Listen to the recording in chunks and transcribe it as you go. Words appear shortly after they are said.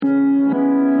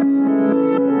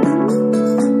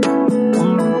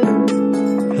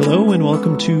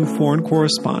welcome to Foreign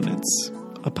Correspondents,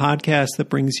 a podcast that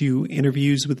brings you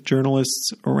interviews with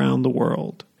journalists around the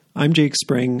world. I'm Jake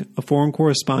Spring, a foreign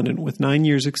correspondent with 9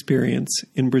 years' experience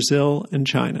in Brazil and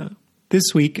China.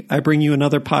 This week, I bring you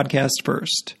another podcast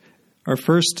first, our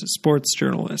first sports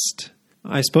journalist.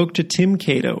 I spoke to Tim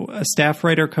Cato, a staff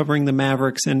writer covering the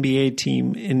Mavericks NBA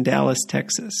team in Dallas,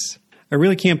 Texas. I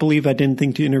really can't believe I didn't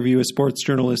think to interview a sports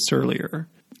journalist earlier.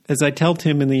 As I tell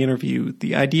Tim in the interview,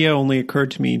 the idea only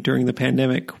occurred to me during the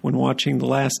pandemic when watching the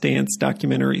Last Dance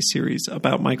documentary series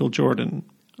about Michael Jordan.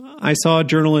 I saw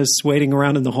journalists waiting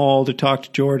around in the hall to talk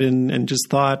to Jordan and just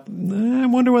thought, I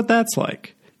wonder what that's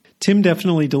like. Tim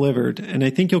definitely delivered, and I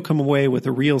think you'll come away with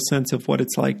a real sense of what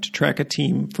it's like to track a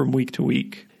team from week to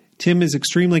week. Tim is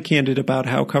extremely candid about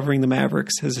how covering the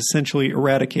Mavericks has essentially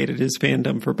eradicated his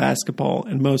fandom for basketball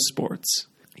and most sports.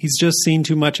 He's just seen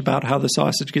too much about how the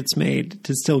sausage gets made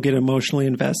to still get emotionally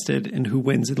invested in who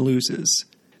wins and loses.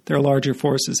 There are larger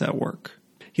forces at work.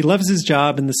 He loves his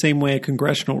job in the same way a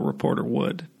congressional reporter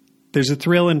would. There's a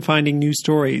thrill in finding new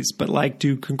stories, but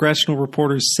do congressional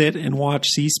reporters sit and watch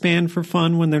C-SPAN for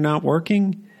fun when they're not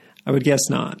working? I would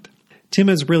guess not. Tim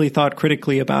has really thought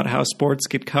critically about how sports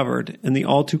get covered and the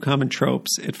all-too-common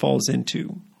tropes it falls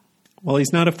into. While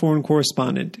he's not a foreign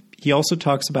correspondent, he also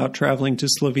talks about traveling to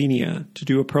Slovenia to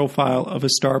do a profile of a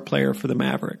star player for the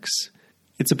Mavericks.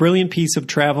 It's a brilliant piece of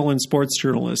travel and sports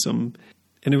journalism,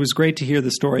 and it was great to hear the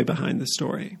story behind the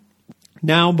story.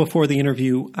 Now, before the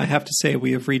interview, I have to say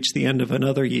we have reached the end of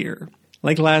another year.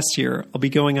 Like last year, I'll be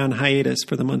going on hiatus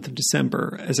for the month of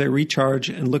December as I recharge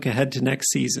and look ahead to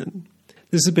next season.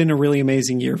 This has been a really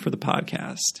amazing year for the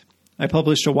podcast. I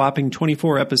published a whopping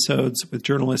 24 episodes with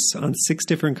journalists on 6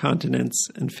 different continents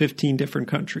and 15 different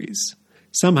countries.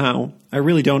 Somehow, I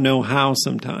really don't know how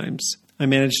sometimes, I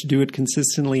managed to do it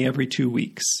consistently every 2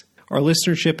 weeks. Our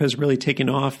listenership has really taken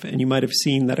off, and you might have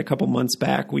seen that a couple months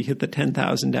back we hit the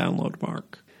 10,000 download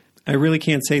mark. I really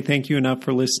can't say thank you enough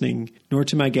for listening, nor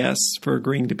to my guests for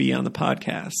agreeing to be on the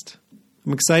podcast.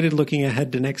 I'm excited looking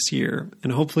ahead to next year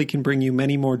and hopefully can bring you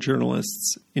many more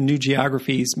journalists in new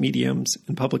geographies, mediums,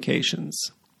 and publications.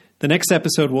 The next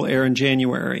episode will air in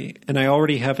January, and I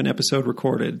already have an episode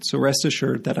recorded, so rest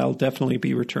assured that I'll definitely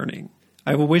be returning. I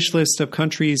have a wish list of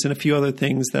countries and a few other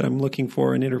things that I'm looking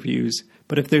for in interviews,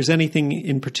 but if there's anything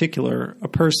in particular, a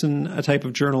person, a type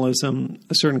of journalism,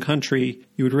 a certain country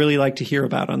you would really like to hear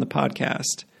about on the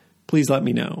podcast, please let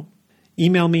me know.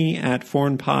 Email me at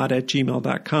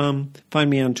foreignpod@gmail.com, find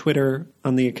me on Twitter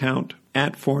on the account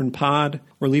 @foreignpod,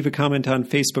 or leave a comment on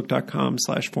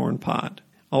facebook.com/foreignpod.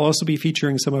 I'll also be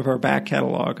featuring some of our back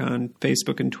catalog on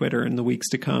Facebook and Twitter in the weeks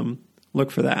to come.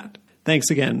 Look for that. Thanks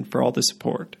again for all the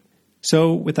support.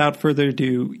 So, without further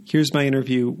ado, here's my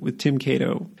interview with Tim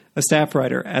Cato, a staff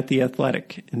writer at The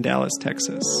Athletic in Dallas,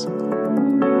 Texas.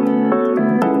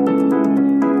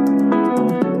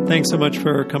 Thanks so much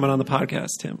for coming on the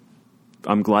podcast, Tim.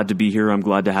 I'm glad to be here. I'm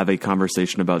glad to have a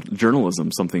conversation about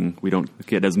journalism, something we don't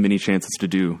get as many chances to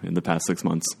do in the past 6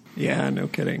 months. Yeah, no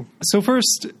kidding. So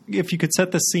first, if you could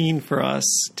set the scene for us,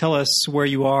 tell us where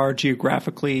you are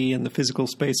geographically and the physical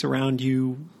space around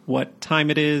you, what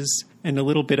time it is, and a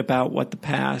little bit about what the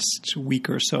past week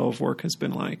or so of work has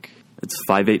been like. It's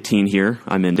 5:18 here.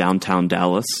 I'm in downtown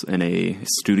Dallas in a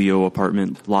studio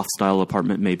apartment, loft-style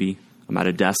apartment maybe. I'm at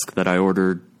a desk that I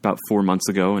ordered about 4 months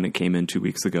ago, and it came in 2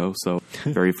 weeks ago. So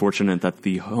very fortunate that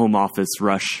the home office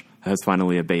rush has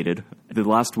finally abated. The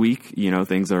last week,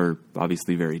 things are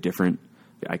obviously very different.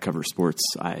 I cover sports.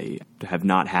 I have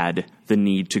not had the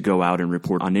need to go out and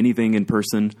report on anything in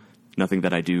person. Nothing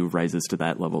that I do rises to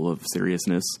that level of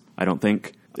seriousness, I don't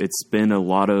think. It's been a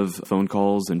lot of phone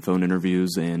calls and phone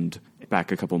interviews, and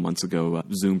back a couple months ago,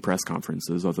 Zoom press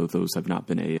conferences, although those have not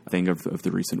been a thing of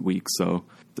the recent weeks. So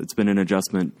it's been an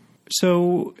adjustment.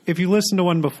 So if you listened to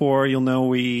one before, you'll know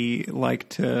we like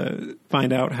to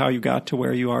find out how you got to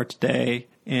where you are today.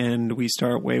 And we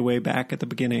start way, way back at the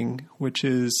beginning, which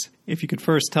is if you could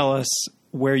first tell us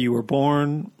where you were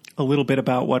born, a little bit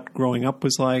about what growing up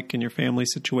was like and your family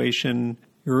situation,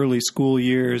 your early school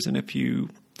years, and if you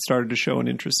started to show an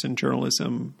interest in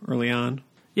journalism early on.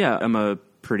 Yeah, I'm a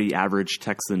pretty average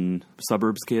Texan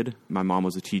suburbs kid. My mom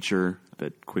was a teacher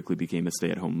that quickly became a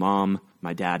stay-at-home mom.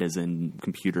 My dad is in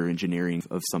computer engineering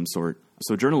of some sort.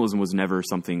 So journalism was never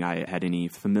something I had any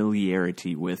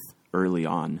familiarity with early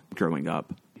on growing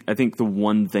up. I think the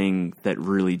one thing that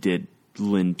really did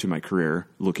lend to my career,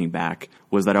 looking back,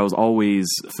 was that I was always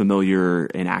familiar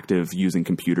and active using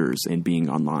computers and being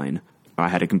online. I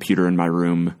had a computer in my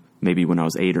room maybe when I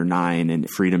was 8 or 9, and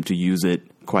freedom to use it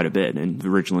quite a bit. And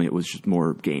originally it was just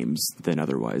more games than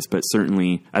otherwise. But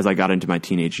certainly as I got into my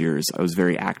teenage years, I was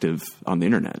very active on the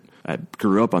internet. I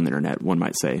grew up on the internet, one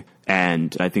might say.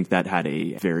 And I think that had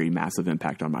a very massive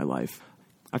impact on my life.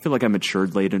 I feel like I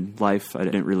matured late in life. I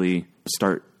didn't really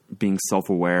start being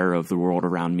self-aware of the world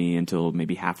around me until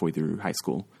maybe halfway through high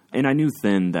school. And I knew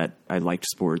then that I liked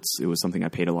sports. It was something I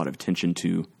paid a lot of attention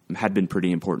to, had been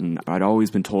pretty important. I'd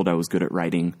always been told I was good at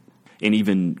writing and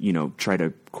even, try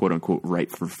to quote unquote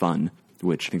write for fun,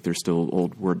 which I think there's still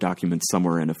old Word documents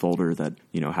somewhere in a folder that,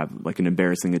 have like an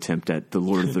embarrassing attempt at the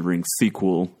Lord of the Rings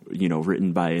sequel,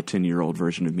 written by a 10-year-old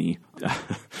version of me.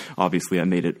 Obviously, I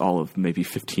made it all of maybe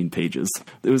 15 pages.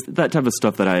 It was that type of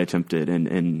stuff that I attempted.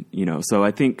 And so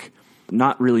I think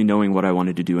not really knowing what I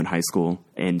wanted to do in high school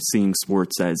and seeing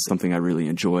sports as something I really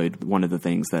enjoyed, one of the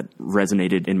things that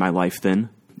resonated in my life then,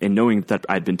 and knowing that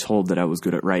I'd been told that I was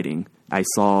good at writing, I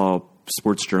saw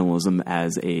sports journalism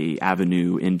as a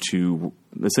avenue into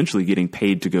essentially getting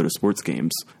paid to go to sports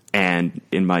games. And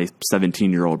in my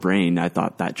 17-year-old brain, I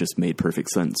thought that just made perfect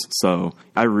sense. So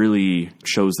I really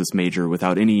chose this major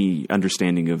without any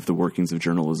understanding of the workings of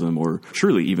journalism or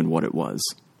truly even what it was.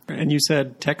 And you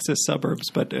said Texas suburbs,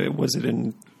 but was it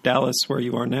in Dallas where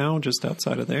you are now, just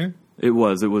outside of there? It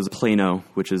was Plano,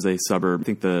 which is a suburb, I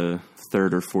think the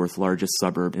third or fourth largest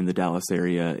suburb in the Dallas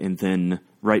area. And then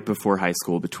right before high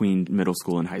school, between middle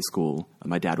school and high school,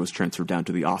 my dad was transferred down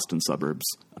to the Austin suburbs.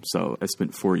 So I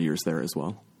spent 4 years there as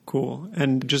well. Cool.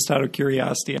 And just out of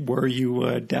curiosity, were you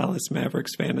a Dallas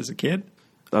Mavericks fan as a kid?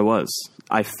 I was.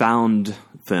 I found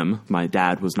them. My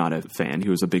dad was not a fan. He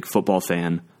was a big football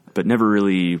fan, but never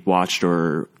really watched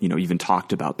or, even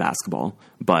talked about basketball.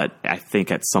 But I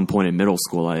think at some point in middle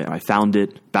school, I found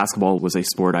it. Basketball was a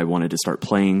sport I wanted to start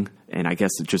playing. And I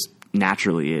guess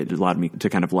it allowed me to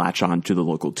kind of latch on to the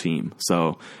local team.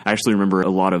 So I actually remember a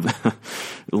lot of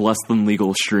less than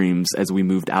legal streams as we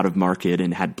moved out of market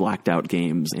and had blacked out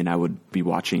games. And I would be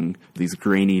watching these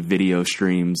grainy video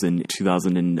streams in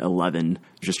 2011,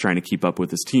 just trying to keep up with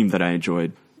this team that I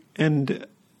enjoyed. And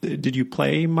did you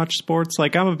play much sports?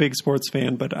 Like, I'm a big sports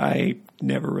fan, but I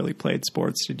never really played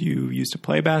sports. Did you used to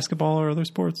play basketball or other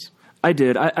sports? I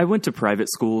did. I went to private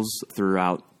schools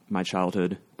throughout my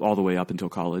childhood, all the way up until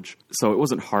college. So it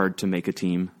wasn't hard to make a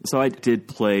team. So I did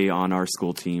play on our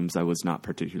school teams. I was not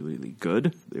particularly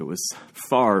good. It was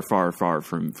far, far, far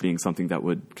from being something that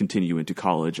would continue into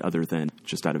college other than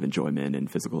just out of enjoyment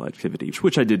and physical activity,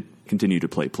 which I did continue to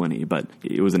play plenty, but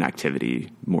it was an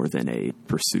activity more than a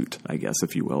pursuit, I guess,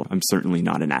 if you will. I'm certainly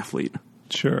not an athlete.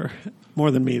 Sure. More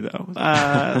than me, though.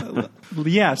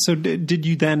 Yeah. So did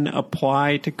you then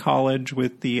apply to college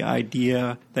with the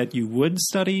idea that you would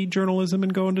study journalism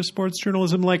and go into sports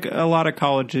journalism? Like a lot of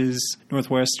colleges,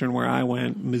 Northwestern, where I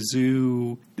went,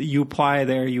 Mizzou, you apply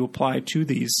there, you apply to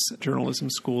these journalism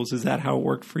schools. Is that how it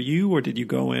worked for you, or did you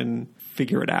go and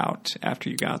figure it out after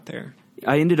you got there?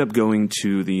 I ended up going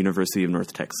to the University of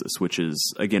North Texas, which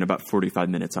is, again, about 45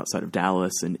 minutes outside of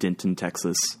Dallas in Denton,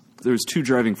 Texas. There's two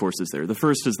driving forces there. The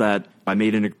first is that I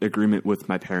made an agreement with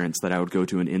my parents that I would go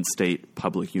to an in-state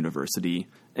public university.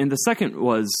 And the second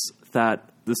was that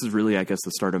this is really, I guess,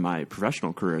 the start of my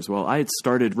professional career as well. I had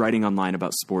started writing online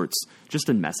about sports just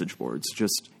in message boards,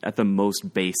 just at the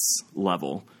most base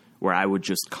level, where I would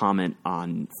just comment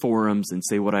on forums and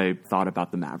say what I thought about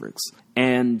the Mavericks.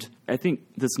 And I think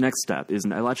this next step is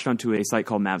I latched onto a site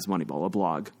called Mavs Moneyball, a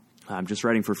blog. I'm just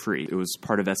writing for free. It was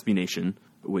part of SB Nation,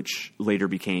 which later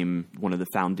became one of the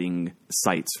founding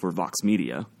sites for Vox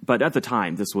Media. But at the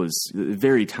time, this was a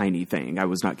very tiny thing. I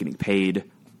was not getting paid.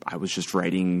 I was just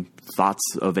writing thoughts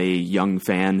of a young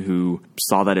fan who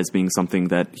saw that as being something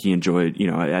that he enjoyed.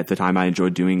 At the time I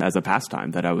enjoyed doing as a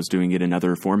pastime, that I was doing it in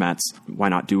other formats. Why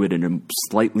not do it in a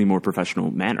slightly more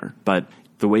professional manner? But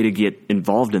the way to get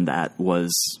involved in that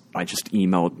was I just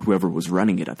emailed whoever was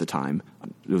running it at the time.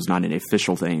 It was not an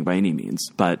official thing by any means.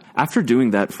 But after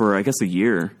doing that for, I guess, a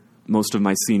year, most of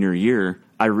my senior year,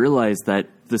 I realized that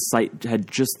the site had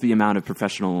just the amount of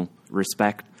professional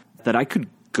respect that I could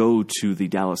go to the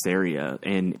Dallas area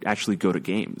and actually go to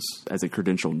games as a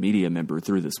credentialed media member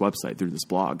through this website, through this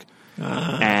blog.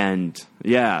 And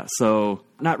yeah, so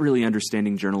not really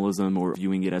understanding journalism or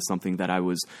viewing it as something that I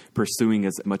was pursuing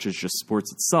as much as just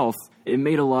sports itself, it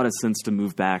made a lot of sense to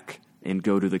move back and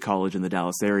go to the college in the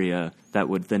Dallas area that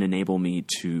would then enable me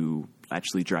to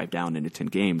actually drive down and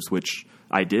attend games, which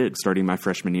I did. Starting my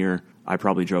freshman year, I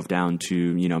probably drove down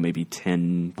to, maybe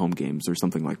 10 home games or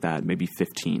something like that, maybe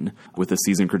 15 with a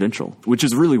season credential, which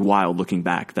is really wild looking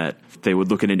back that they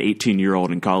would look at an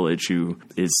 18-year-old in college who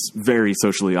is very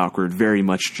socially awkward, very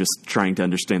much just trying to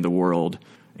understand the world,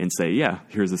 and say, yeah,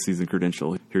 here's a season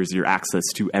credential. Here's your access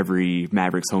to every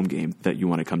Mavericks home game that you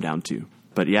want to come down to.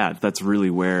 But yeah, that's really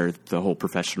where the whole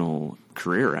professional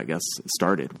career, I guess,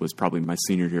 started, was probably my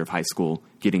senior year of high school,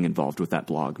 getting involved with that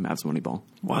blog, Mavs Moneyball.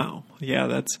 Wow. Yeah,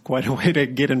 that's quite a way to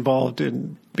get involved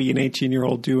and be an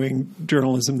 18-year-old doing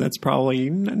journalism that's probably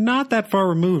not that far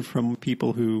removed from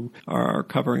people who are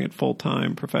covering it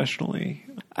full-time professionally.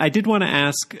 I did want to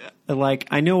ask,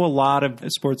 I know a lot of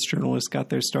sports journalists got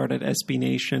their start at SB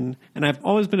Nation, and I've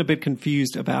always been a bit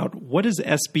confused about what does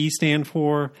SB stand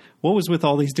for? What was with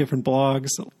all these different blogs?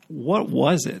 What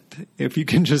was it? If you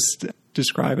can just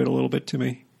describe it a little bit to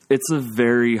me. It's a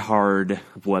very hard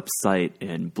website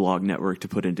and blog network to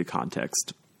put into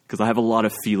context, because I have a lot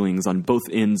of feelings on both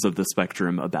ends of the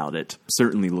spectrum about it,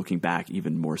 certainly looking back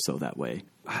even more so that way.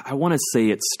 I want to say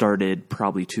it started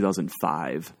probably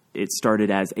 2005. It started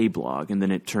as a blog, and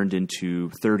then it turned into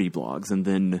 30 blogs, and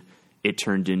then it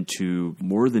turned into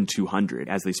more than 200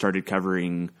 as they started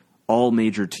covering all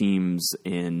major teams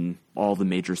in all the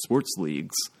major sports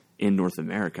leagues in North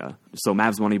America. So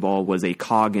Mavs Moneyball was a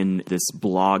cog in this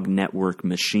blog network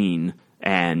machine,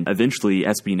 and eventually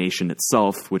SB Nation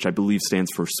itself, which I believe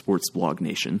stands for Sports Blog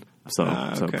Nation. So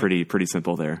pretty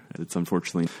simple there. It's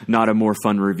unfortunately not a more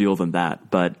fun reveal than that,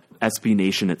 but SB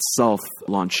Nation itself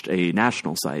launched a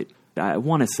national site, I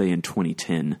want to say in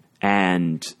 2010,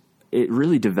 and it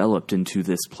really developed into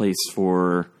this place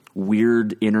for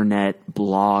weird internet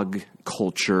blog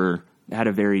culture. It had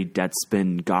a very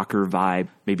Deadspin Gawker vibe,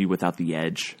 maybe without the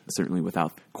edge, certainly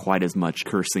without quite as much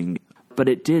cursing. But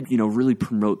it did, really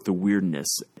promote the weirdness.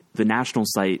 The national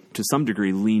site, to some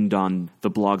degree, leaned on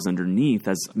the blogs underneath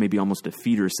as maybe almost a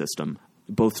feeder system,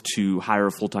 both to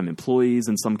hire full-time employees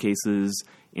in some cases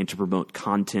and to promote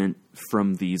content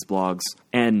from these blogs.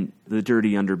 And the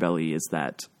dirty underbelly is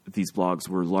that these blogs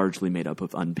were largely made up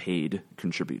of unpaid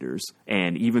contributors.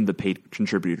 And even the paid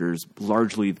contributors,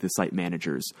 largely the site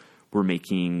managers, were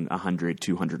making $100,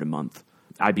 $200 a month.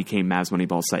 I became Mavs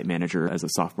Moneyball site manager as a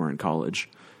sophomore in college.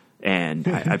 And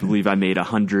I believe I made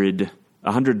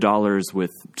 $100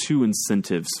 with two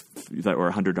incentives that were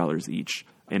 $100 each.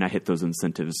 And I hit those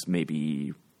incentives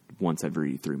maybe once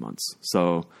every 3 months.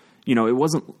 So, it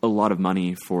wasn't a lot of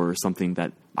money for something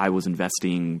that I was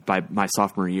investing. By my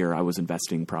sophomore year, I was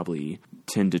investing probably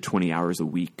 10 to 20 hours a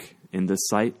week in this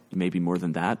site, maybe more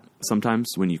than that. Sometimes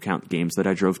when you count games that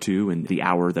I drove to and the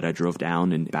hour that I drove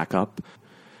down and back up.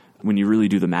 When you really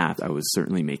do the math, I was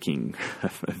certainly making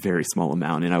a very small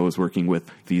amount, and I was working with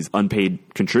these unpaid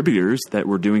contributors that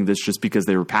were doing this just because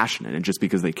they were passionate and just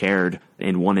because they cared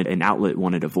and wanted an outlet,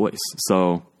 wanted a voice.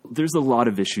 So there's a lot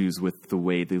of issues with the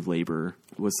way the labor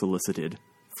was solicited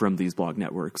from these blog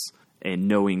networks, and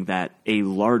knowing that a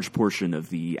large portion of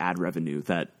the ad revenue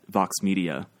that Vox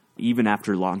Media, even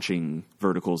after launching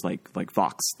verticals like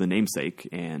Vox, the namesake,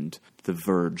 and The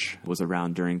Verge was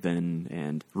around during then,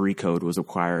 and Recode was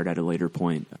acquired at a later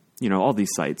point. All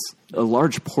these sites, a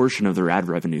large portion of their ad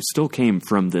revenue still came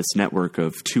from this network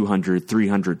of 200,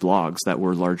 300 blogs that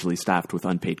were largely staffed with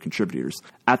unpaid contributors.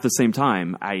 At the same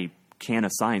time, I can't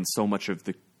assign so much of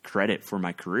the credit for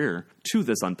my career to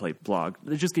this unpaid blog.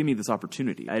 It just gave me this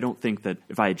opportunity. I don't think that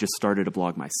if I had just started a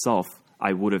blog myself,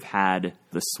 I would have had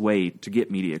the sway to get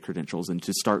media credentials and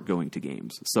to start going to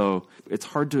games. So it's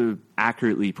hard to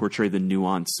accurately portray the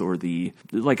nuance or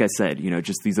like I said,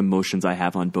 just these emotions I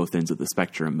have on both ends of the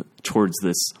spectrum towards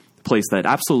this place that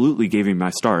absolutely gave me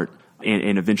my start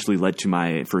and eventually led to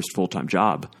my first full-time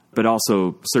job, but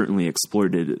also certainly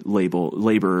exploited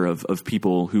labor of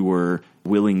people who were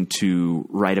willing to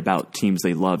write about teams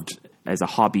they loved as a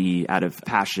hobby out of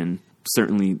passion.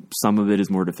 Certainly, some of it is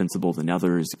more defensible than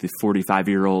others. The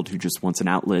 45-year-old who just wants an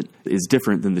outlet is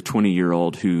different than the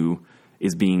 20-year-old who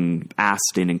is being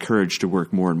asked and encouraged to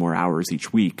work more and more hours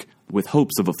each week with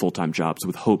hopes of a full-time job,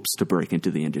 with hopes to break into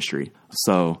the industry.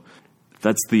 So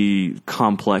that's the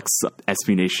complex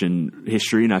SB Nation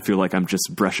history, and I feel like I'm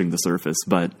just brushing the surface.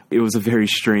 But it was a very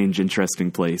strange,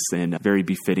 interesting place and very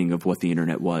befitting of what the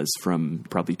internet was from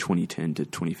probably 2010 to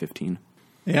 2015.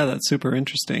 Yeah, that's super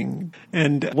interesting.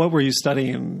 And what were you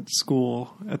studying in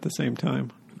school at the same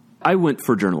time? I went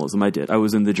for journalism. I did. I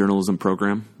was in the journalism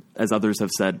program. As others have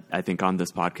said, I think on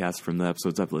this podcast from the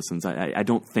episodes I've listened, I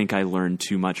don't think I learned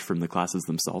too much from the classes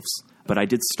themselves. But I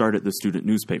did start at the student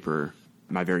newspaper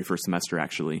my very first semester,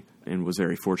 actually, and was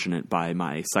very fortunate. By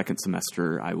my second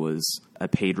semester, I was a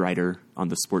paid writer on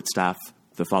the sports staff.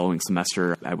 The following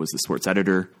semester, I was the sports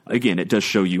editor. Again, it does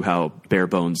show you how bare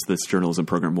bones this journalism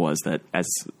program was, that as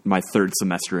my third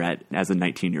semester as a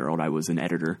 19-year-old, I was an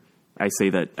editor. I say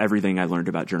that everything I learned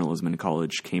about journalism in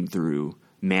college came through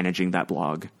managing that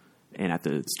blog and at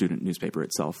the student newspaper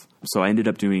itself. So I ended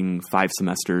up doing 5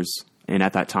 semesters. And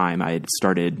at that time, I had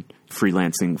started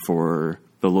freelancing for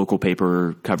the local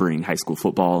paper covering high school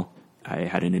football. I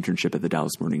had an internship at the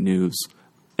Dallas Morning News.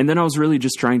 And then I was really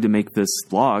just trying to make this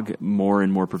blog more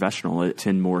and more professional,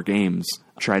 attend more games,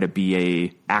 try to be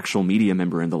a actual media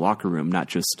member in the locker room, not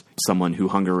just someone who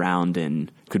hung around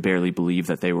and could barely believe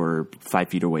that they were 5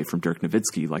 feet away from Dirk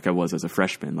Nowitzki like I was as a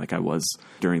freshman, like I was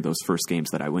during those first games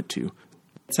that I went to.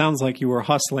 It sounds like you were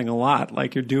hustling a lot,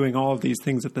 like you're doing all of these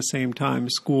things at the same time: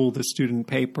 school, the student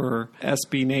paper,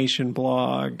 SB Nation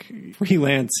blog,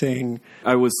 freelancing.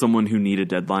 I was someone who needed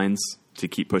deadlines to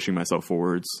keep pushing myself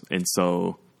forwards. And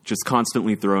so just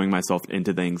constantly throwing myself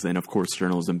into things. And of course,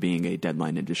 journalism being a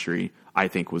deadline industry, I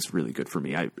think was really good for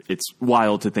me. It's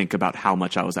wild to think about how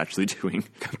much I was actually doing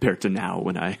compared to now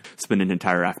when I spend an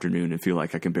entire afternoon and feel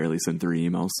like I can barely send 3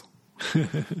 emails.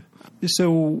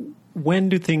 So when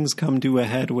do things come to a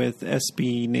head with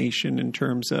SB Nation in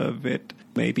terms of it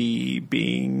maybe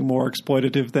being more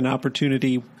exploitative than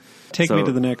opportunity? Take me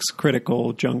to the next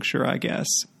critical juncture, I guess.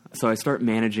 So I start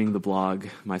managing the blog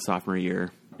my sophomore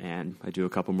year, and I do a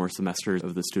couple more semesters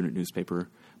of the student newspaper.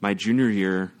 My junior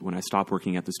year, when I stop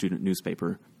working at the student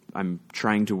newspaper, I'm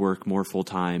trying to work more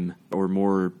full-time or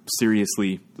more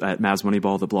seriously at Mavs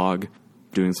Moneyball, the blog,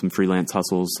 doing some freelance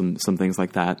hustles, some things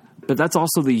like that. But that's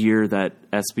also the year that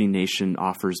SB Nation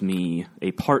offers me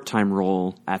a part-time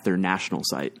role at their national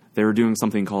site. They were doing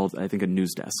something called, I think, a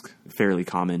news desk, fairly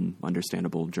common,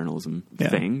 understandable journalism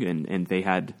thing. And they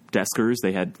had deskers,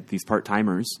 they had these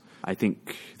part-timers. I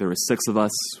think there were 6 of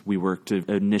us. We worked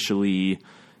initially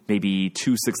maybe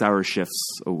 2 6-hour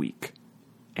shifts a week.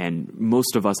 And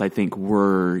most of us, I think,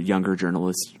 were younger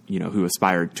journalists, who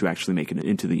aspired to actually make it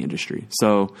into the industry.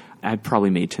 So I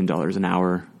probably made $10 an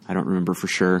hour. I don't remember for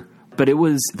sure. But it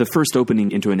was the first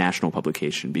opening into a national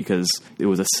publication because it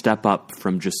was a step up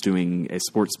from just doing a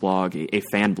sports blog, a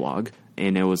fan blog.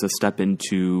 And it was a step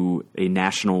into a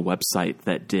national website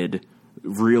that did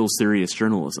real serious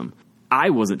journalism.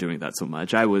 I wasn't doing that so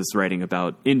much. I was writing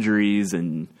about injuries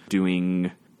and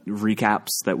doing recaps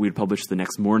that we'd publish the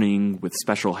next morning with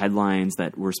special headlines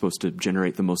that were supposed to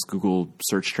generate the most Google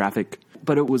search traffic.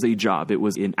 But it was a job. It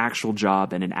was an actual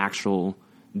job and an actual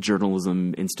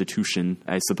journalism institution,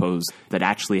 I suppose, that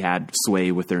actually had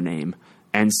sway with their name.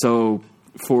 And so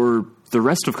for the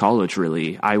rest of college,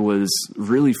 really, I was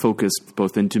really focused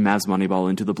both into Mavs Moneyball,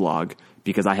 into the blog,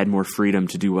 because I had more freedom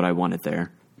to do what I wanted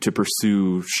there, to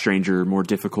pursue stranger, more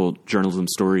difficult journalism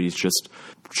stories, just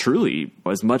truly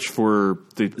as much for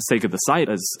the sake of the site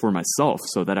as for myself,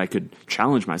 so that I could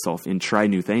challenge myself and try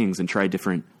new things and try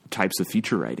different types of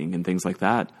feature writing and things like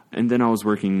that. And then I was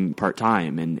working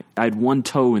part-time, and I had one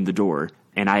toe in the door,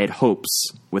 and I had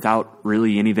hopes without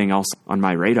really anything else on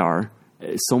my radar.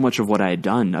 So much of what I had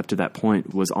done up to that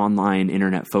point was online,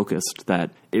 internet focused,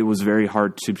 that it was very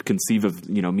hard to conceive of,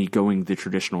 me going the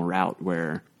traditional route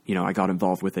where, I got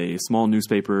involved with a small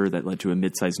newspaper that led to a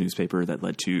mid-sized newspaper that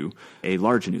led to a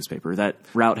large newspaper. That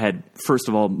route had, first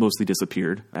of all, mostly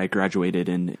disappeared. I graduated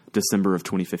in December of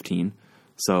 2015.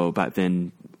 So back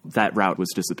then, that route was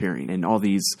disappearing, and all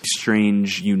these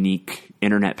strange, unique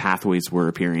internet pathways were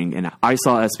appearing. And I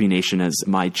saw SB Nation as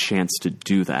my chance to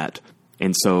do that.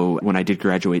 And so when I did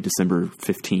graduate December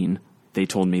 15, they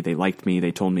told me they liked me.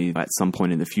 They told me at some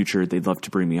point in the future they'd love to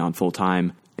bring me on full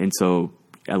time. And so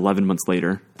 11 months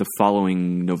later, the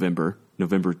following November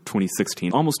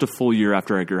 2016, almost a full year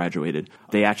after I graduated,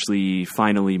 they actually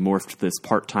finally morphed this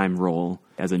part-time role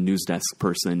as a news desk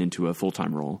person into a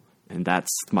full-time role. And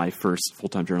that's my first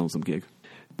full-time journalism gig.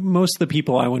 Most of the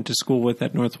people I went to school with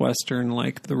at Northwestern,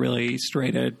 like the really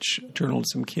straight-edge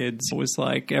journalism kids, it was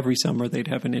like every summer they'd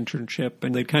have an internship,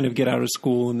 and they'd kind of get out of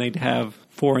school and they'd have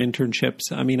 4 internships.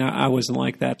 I mean, I wasn't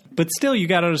like that. But still, you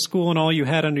got out of school and all you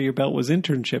had under your belt was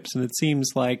internships, and it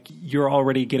seems like you're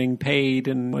already getting paid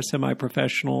in a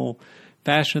semi-professional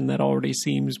fashion that already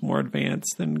seems more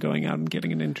advanced than going out and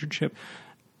getting an internship.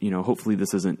 Hopefully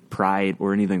this isn't pride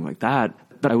or anything like that,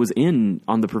 but I was in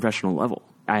on the professional level.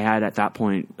 I had at that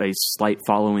point a slight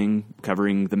following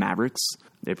covering the Mavericks,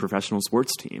 a professional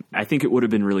sports team. I think it would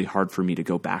have been really hard for me to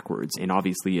go backwards. And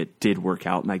obviously it did work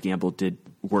out. My gamble did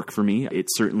work for me.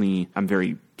 I'm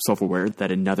very self-aware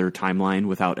that another timeline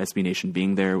without SB Nation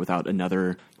being there, without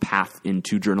another path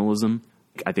into journalism,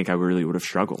 I think I really would have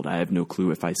struggled. I have no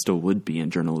clue if I still would be in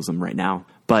journalism right now.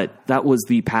 But that was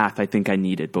the path I think I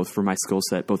needed, both for my skill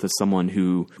set, both as someone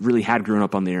who really had grown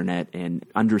up on the internet and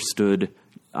understood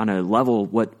on a level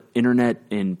what internet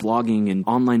and blogging and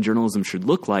online journalism should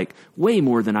look like, way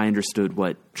more than I understood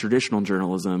what traditional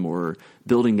journalism or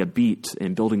building a beat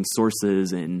and building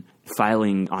sources and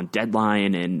filing on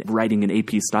deadline and writing an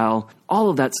AP style. All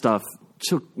of that stuff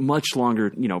took much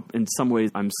longer. In some ways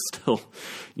I'm still,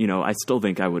 I still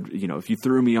think I would, if you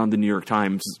threw me on the New York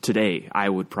Times today, I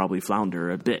would probably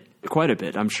flounder quite a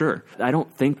bit, I'm sure. I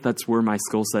don't think that's where my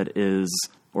skill set is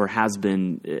or has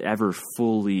been ever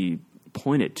fully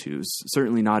pointed to,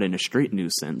 certainly not in a straight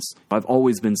news sense. I've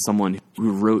always been someone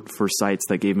who wrote for sites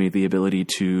that gave me the ability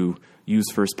to use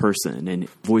first person and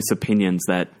voice opinions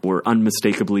that were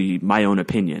unmistakably my own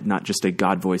opinion, not just a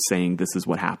God voice saying this is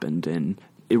what happened. And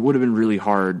it would have been really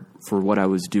hard for what I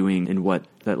was doing in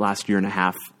that last year and a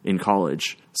half in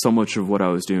college. So much of what I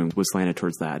was doing was slanted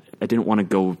towards that. I didn't want to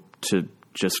go to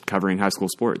just covering high school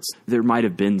sports. There might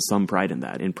have been some pride in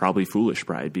that, and probably foolish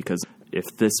pride, because if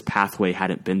this pathway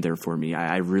hadn't been there for me,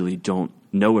 I really don't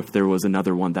know if there was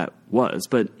another one that was.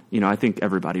 But, I think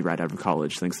everybody right out of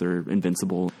college thinks they're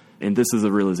invincible. And this is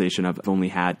a realization I've only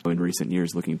had in recent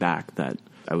years looking back, that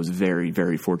I was very,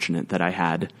 very fortunate that I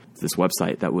had this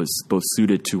website that was both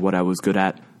suited to what I was good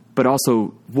at, but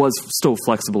also was still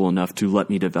flexible enough to let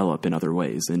me develop in other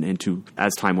ways and to,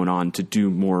 as time went on, to do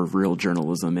more real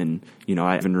journalism. And,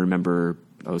 I even remember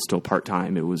I was still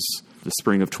part-time. It was the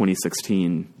spring of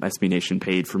 2016. SB Nation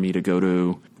paid for me to go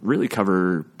to really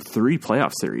cover 3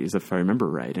 playoff series, if I remember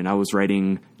right. And I was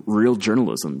writing real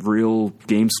journalism, real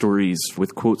game stories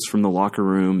with quotes from the locker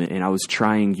room. And I was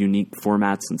trying unique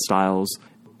formats and styles.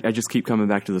 I just keep coming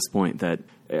back to this point that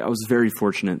I was very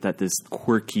fortunate that this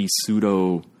quirky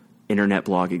pseudo internet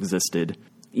blog existed,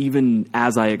 even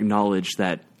as I acknowledge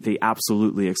that they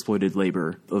absolutely exploited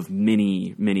labor of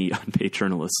many, many unpaid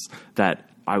journalists, that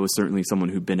I was certainly someone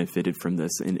who benefited from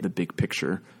this in the big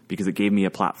picture, because it gave me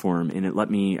a platform and it let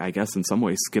me, I guess, in some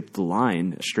ways skip the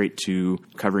line straight to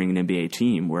covering an NBA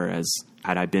team. Whereas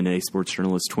had I been a sports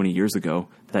journalist 20 years ago,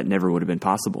 that never would have been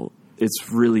possible.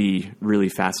 It's really, really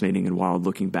fascinating and wild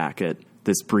looking back at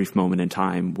this brief moment in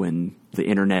time when the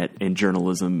internet and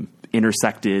journalism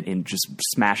intersected and just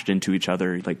smashed into each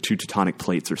other like 2 tectonic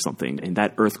plates or something. And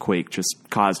that earthquake just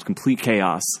caused complete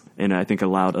chaos, and I think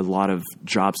allowed a lot of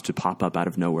jobs to pop up out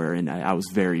of nowhere. And I was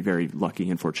very, very lucky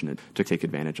and fortunate to take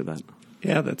advantage of that.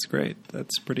 Yeah, that's great.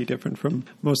 That's pretty different from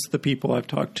most of the people I've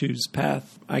talked to's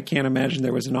path. I can't imagine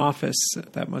there was an office.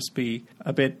 That must be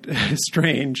a bit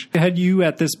strange. Had you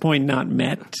at this point not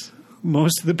met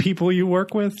most of the people you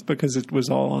work with because it was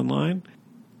all online?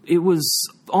 It was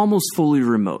almost fully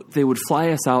remote. They would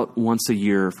fly us out once a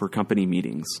year for company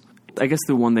meetings. I guess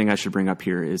the one thing I should bring up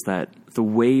here is that the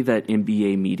way that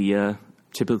NBA media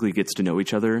typically gets to know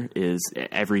each other is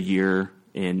every year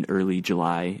in early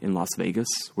July in Las Vegas,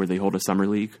 where they hold a summer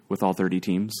league with all 30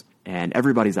 teams, and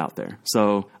everybody's out there.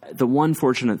 So the one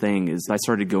fortunate thing is I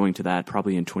started going to that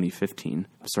probably in 2015.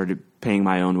 I started paying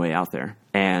my own way out there,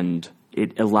 and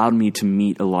it allowed me to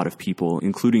meet a lot of people,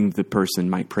 including the person,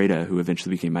 Mike Prada, who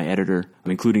eventually became my editor,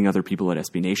 including other people at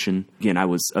SB Nation. Again, I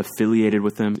was affiliated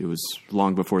with them. It was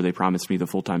long before they promised me the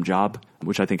full-time job,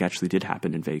 which I think actually did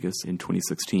happen in Vegas in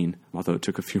 2016, although it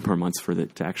took a few more months for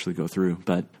it to actually go through.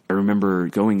 But I remember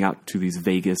going out to these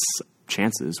Vegas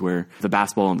chances where the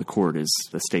basketball on the court is,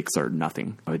 the stakes are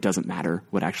nothing. It doesn't matter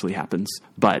what actually happens,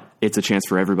 but it's a chance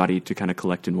for everybody to kind of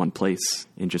collect in one place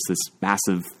in just this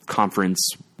massive conference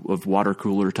of water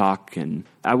cooler talk. And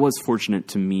I was fortunate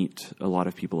to meet a lot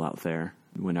of people out there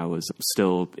when I was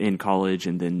still in college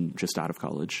and then just out of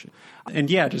college. And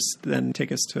yeah, just then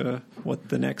take us to what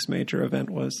the next major event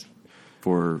was.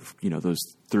 For, those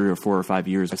 3 or 4 or 5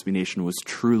 years, SB Nation was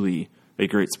truly a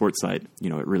great sports site.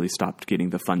 It really stopped getting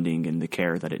the funding and the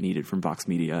care that it needed from Vox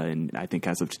Media, and I think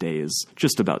as of today is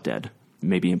just about dead.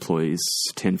 Maybe employees,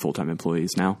 10 full-time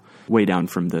employees now, way down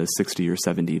from the 60 or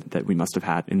 70 that we must have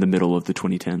had in the middle of the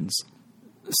 2010s.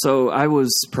 So I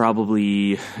was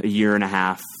probably a year and a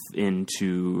half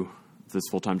into this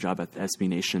full-time job at SB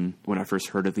Nation when I first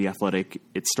heard of The Athletic.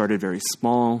 It started very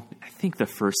small. I think the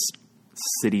first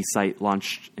city site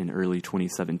launched in early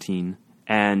 2017.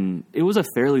 And it was a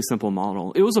fairly simple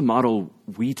model. It was a model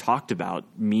we talked about,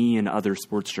 me and other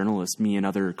sports journalists, me and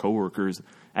other coworkers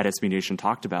at SB Nation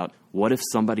talked about. What if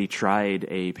somebody tried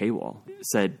a paywall,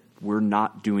 said, we're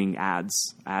not doing ads.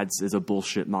 Ads is a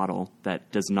bullshit model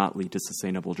that does not lead to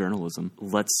sustainable journalism.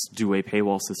 Let's do a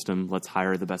paywall system. Let's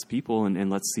hire the best people, and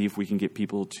let's see if we can get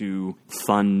people to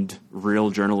fund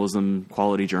real journalism,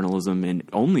 and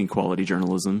only quality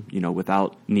journalism,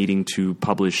 without needing to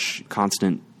publish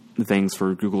constant things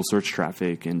for Google search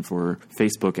traffic and for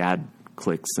Facebook ad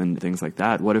clicks and things like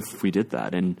that. What if we did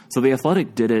that? And so The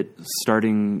Athletic did it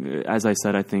starting, as I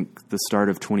said, I think the start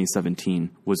of 2017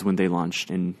 was when they launched.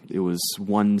 And it was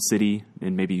one city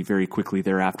and maybe very quickly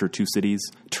thereafter 2 cities,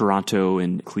 Toronto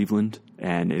and Cleveland.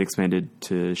 And it expanded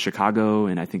to Chicago,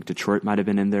 and I think Detroit might have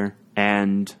been in there.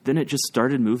 And then it just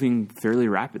started moving fairly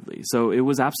rapidly. So it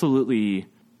was absolutely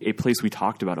a place we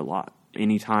talked about a lot.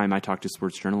 Anytime I talked to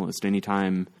sports journalists,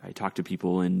 anytime I talked to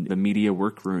people in the media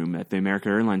workroom at the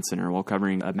American Airlines Center while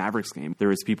covering a Mavericks game, there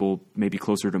was people maybe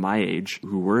closer to my age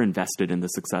who were invested in the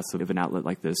success of an outlet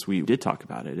like this. We did talk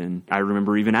about it. And I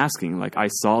remember even asking, I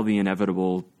saw the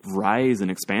inevitable rise and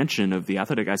expansion of The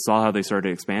Athletic. I saw how they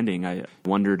started expanding. I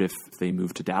wondered if they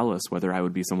moved to Dallas, whether I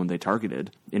would be someone they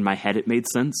targeted. In my head, it made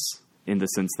sense, in the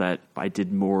sense that I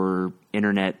did more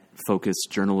internet-focused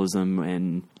journalism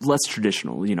and less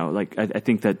traditional. I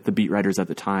think that the beat writers at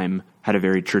the time had a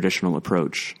very traditional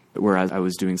approach, whereas I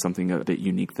was doing something a bit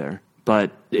unique there.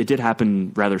 But it did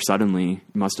happen rather suddenly.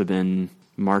 It must have been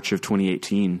March of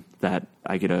 2018 that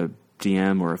I get a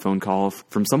DM or a phone call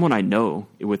from someone I know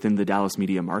within the Dallas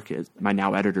media market. My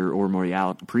now editor, Or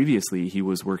Morial, previously he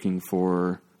was working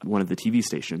for one of the TV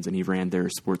stations, and he ran their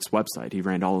sports website. He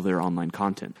ran all of their online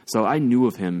content. So I knew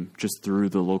of him just through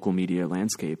the local media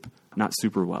landscape, not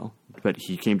super well. But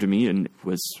he came to me and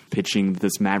was pitching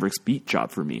this Mavericks beat job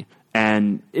for me.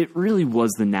 And it really was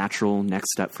the natural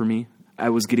next step for me. I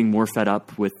was getting more fed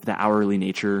up with the hourly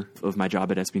nature of my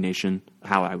job at SB Nation,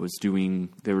 how I was doing.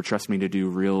 They were trusting me to do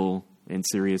real and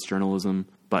serious journalism,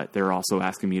 but they're also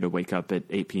asking me to wake up at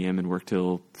 8 p.m. and work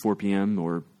till 4 p.m.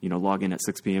 or, log in at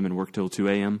 6 p.m. and work till 2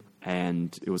 a.m.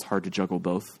 And it was hard to juggle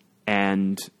both.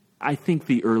 And I think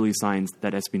the early signs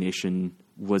that SB Nation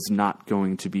was not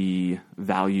going to be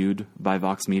valued by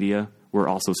Vox Media were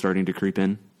also starting to creep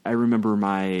in. I remember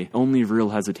my only real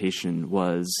hesitation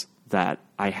was that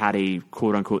I had a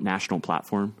quote-unquote national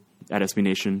platform at SB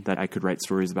Nation that I could write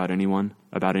stories about anyone,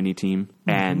 about any team. Mm-hmm.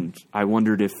 And I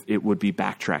wondered if it would be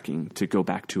backtracking to go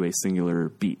back to a singular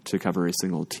beat to cover a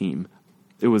single team.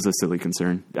 It was a silly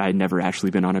concern. I had never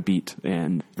actually been on a beat,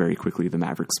 and very quickly the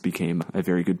Mavericks became a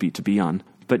very good beat to be on.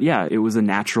 But yeah, it was a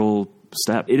natural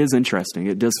step. It is interesting.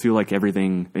 It does feel like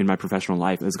everything in my professional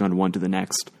life has gone one to the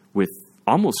next with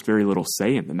almost very little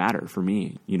say in the matter for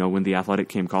me. When The Athletic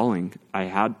came calling, I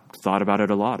had thought about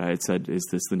it a lot. I had said, is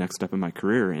this the next step in my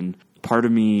career? And part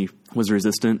of me was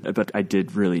resistant, but I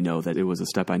did really know that it was a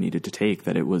step I needed to take,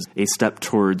 that it was a step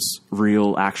towards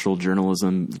real, actual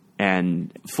journalism,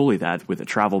 and fully that with a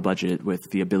travel budget, with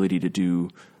the ability to do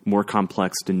more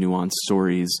complex and nuanced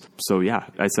stories. So yeah,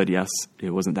 I said yes.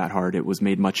 It wasn't that hard. It was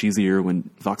made much easier when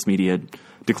Vox Media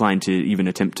declined to even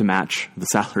attempt to match the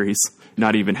salaries,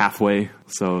 not even halfway.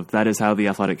 So that is how The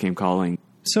Athletic came calling.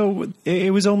 So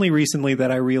it was only recently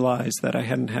that I realized that I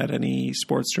hadn't had any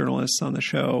sports journalists on the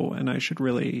show, and I should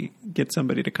really get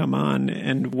somebody to come on.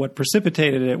 And what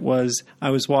precipitated it was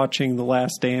I was watching The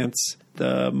Last Dance,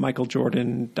 the Michael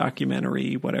Jordan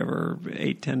documentary, whatever,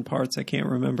 8-10 parts, I can't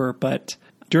remember. But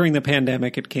during the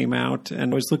pandemic, it came out,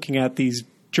 and I was looking at these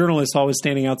journalists always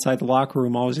standing outside the locker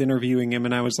room, always interviewing him,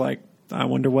 and I was like, I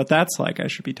wonder what that's like. I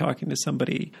should be talking to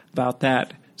somebody about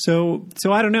that. So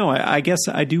I don't know. I guess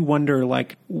I do wonder,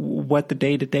 what the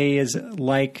day-to-day is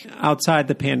like outside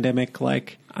the pandemic. Are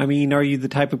you the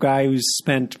type of guy who's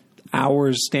spent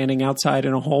hours standing outside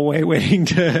in a hallway waiting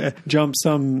to jump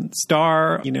some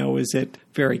star? Is it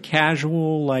very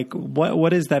casual?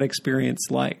 What is that experience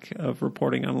like of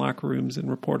reporting on locker rooms and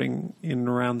reporting in and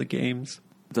around the games?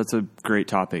 That's a great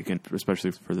topic, and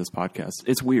especially for this podcast.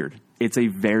 It's weird. It's a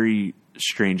very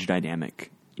strange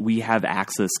dynamic. We have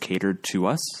access catered to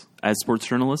us as sports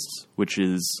journalists, which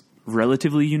is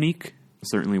relatively unique.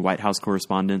 Certainly White House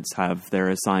correspondents have their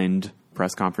assigned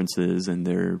press conferences and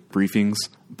their briefings.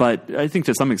 But I think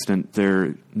to some extent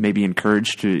they're maybe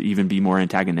encouraged to even be more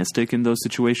antagonistic in those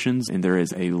situations. And there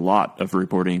is a lot of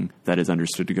reporting that is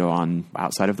understood to go on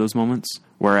outside of those moments.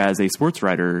 Whereas a sports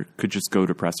writer could just go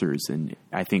to pressers. And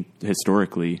I think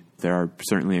historically there are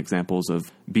certainly examples of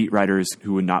beat writers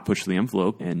who would not push the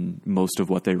envelope. And most of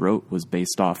what they wrote was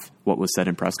based off what was said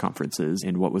in press conferences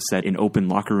and what was said in open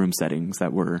locker room settings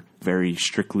that were very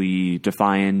strictly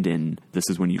defined. And this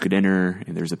is when you could enter,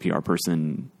 and there's a PR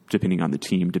person, depending on the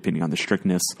team, depending on the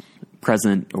strictness,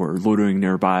 present or loitering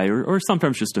nearby, or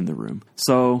sometimes just in the room.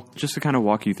 So just to kind of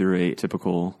walk you through a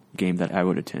typical game that I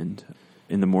would attend.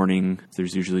 In the morning,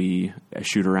 there's usually a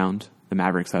shoot-around. The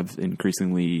Mavericks have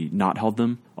increasingly not held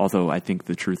them, although I think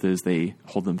the truth is they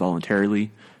hold them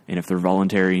voluntarily. And if they're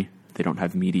voluntary, They don't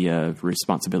have media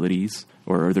responsibilities,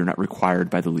 or they're not required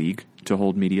by the league to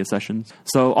hold media sessions.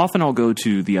 So often I'll go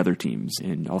to the other teams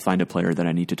and I'll find a player that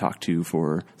I need to talk to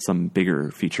for some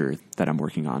bigger feature that I'm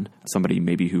working on. Somebody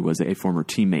maybe who was a former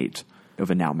teammate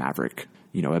of a now Maverick,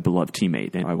 a beloved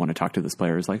teammate. And I want to talk to this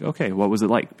player. It's like, okay, what was it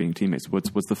like being teammates?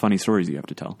 What's the funny stories you have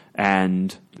to tell?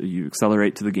 And you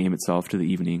accelerate to the game itself, to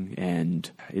the evening, and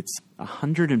it's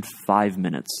 105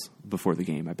 minutes before the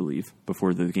game, I believe,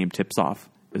 before the game tips off,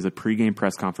 is a pregame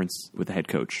press conference with the head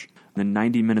coach. Then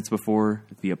 90 minutes before,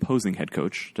 the opposing head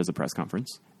coach does a press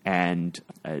conference. And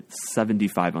at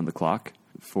 75 on the clock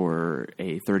for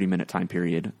a 30-minute time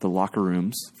period, the locker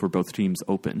rooms for both teams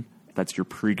open. That's your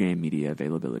pregame media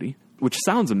availability, which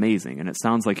sounds amazing, and it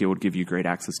sounds like it would give you great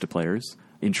access to players.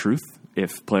 In truth,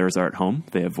 if players are at home,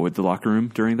 they avoid the locker room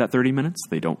during that 30 minutes.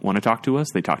 They don't want to talk to us.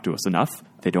 They talk to us enough.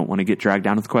 They don't want to get dragged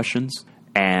down with questions.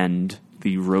 And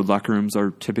the road locker rooms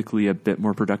are typically a bit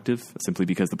more productive simply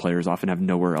because the players often have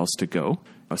nowhere else to go,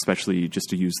 especially just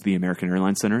to use the American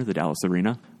Airlines Center, the Dallas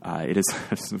Arena. It is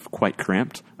quite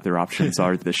cramped. Their options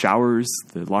are the showers,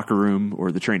 the locker room,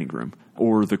 or the training room,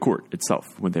 or the court itself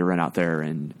when they run out there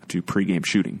and do pregame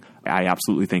shooting. I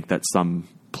absolutely think that some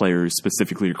players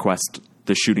specifically request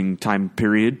the shooting time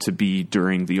period to be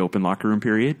during the open locker room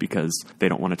period because they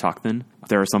don't want to talk then.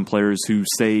 There are some players who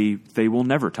say they will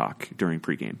never talk during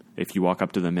pregame. If you walk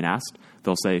up to them and ask,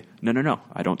 they'll say, no,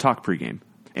 I don't talk pregame.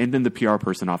 And then the PR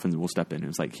person often will step in and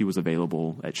it's like, he was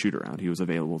available at shoot-around. He was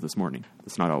available this morning.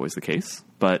 It's not always the case,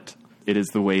 but it is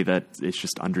the way that it's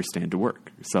just understand to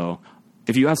work. So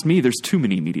if you ask me, there's too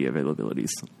many media availabilities,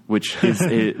 which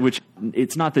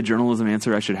it's not the journalism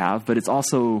answer I should have, but it's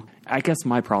also, I guess,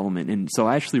 my problem. And so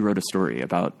I actually wrote a story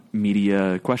about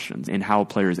media questions and how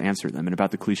players answer them and about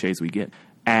the cliches we get.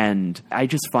 And I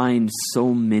just find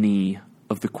so many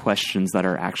of the questions that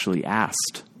are actually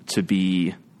asked to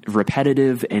be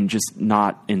repetitive and just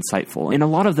not insightful. And a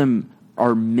lot of them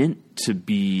are meant to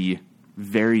be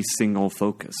very single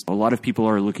focused. A lot of people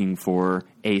are looking for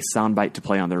a soundbite to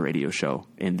play on their radio show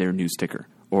in their news ticker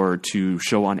or to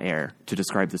show on air to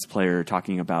describe this player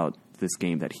talking about this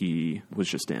game that he was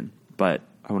just in. But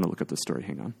I want to look up the story.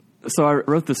 Hang on. So I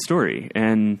wrote this story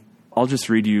and I'll just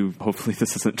read you. Hopefully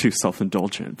this isn't too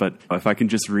self-indulgent, but if I can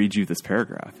just read you this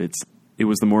paragraph. It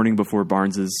was the morning before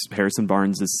Harrison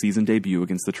Barnes' season debut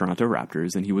against the Toronto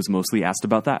Raptors, and he was mostly asked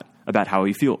about that, about how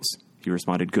he feels. He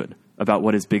responded, good. About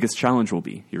what his biggest challenge will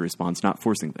be. He responds, not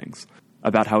forcing things.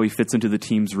 About how he fits into the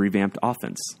team's revamped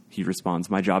offense. He responds,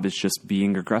 my job is just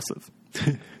being aggressive.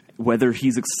 Whether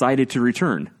he's excited to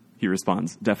return. He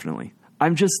responds, definitely.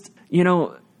 I'm just,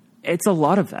 it's a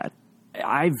lot of that.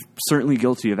 I'm certainly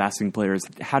guilty of asking players,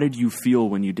 how did you feel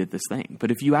when you did this thing? But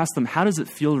if you ask them, how does it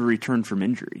feel to return from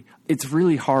injury? It's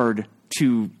really hard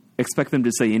to expect them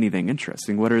to say anything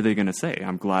interesting. What are they going to say?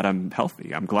 I'm glad I'm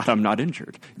healthy. I'm glad I'm not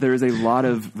injured. There is a lot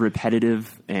of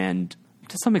repetitive and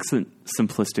to some extent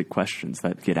simplistic questions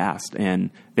that get asked, and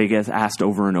they get asked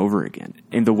over and over again.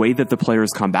 And the way that the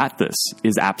players combat this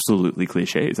is absolutely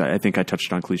cliches. I think I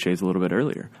touched on cliches a little bit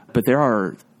earlier, but there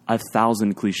are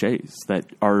 1,000 cliches that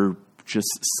are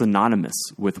just synonymous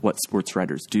with what sports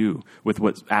writers do, with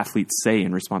what athletes say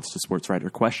in response to sports writer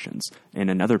questions. In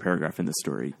another paragraph in the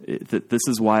story, this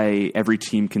is why every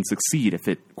team can succeed if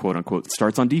it, quote unquote,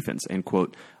 starts on defense, and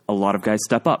quote, a lot of guys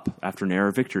step up after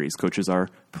narrow victories. Coaches are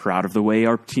proud of the way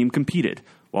our team competed,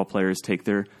 while players take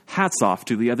their hats off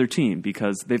to the other team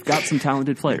because they've got some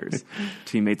talented players.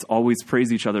 Teammates always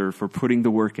praise each other for putting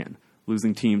the work in.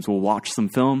 Losing teams will watch some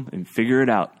film and figure it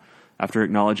out after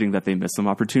acknowledging that they missed some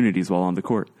opportunities while on the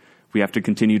court. We have to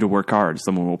continue to work hard,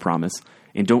 someone will promise,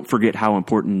 and don't forget how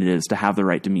important it is to have the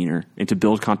right demeanor and to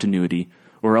build continuity,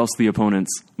 or else the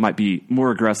opponents might be more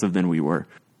aggressive than we were,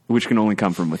 which can only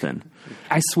come from within.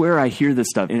 I swear I hear this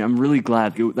stuff, and I'm really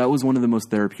glad. That was one of the most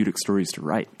therapeutic stories to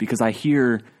write, because I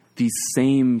hear these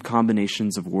same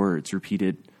combinations of words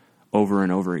repeated over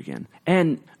and over again.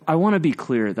 And I want to be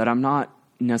clear that I'm not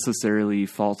necessarily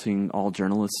faulting all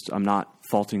journalists. I'm not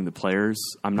faulting the players.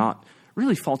 I'm not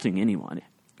really faulting anyone.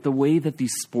 The way that the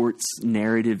sports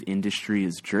narrative industry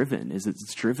is driven is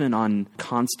it's driven on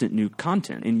constant new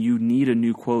content, and you need a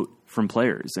new quote from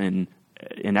players. And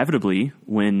inevitably,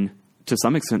 when to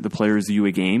some extent the players view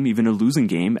a game, even a losing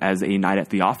game, as a night at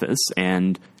the office,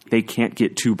 and they can't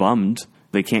get too bummed,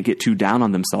 they can't get too down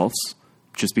on themselves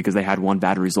just because they had one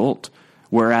bad result.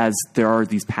 Whereas there are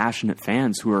these passionate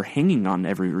fans who are hanging on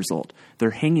every result.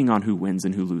 They're hanging on who wins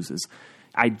and who loses.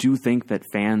 I do think that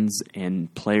fans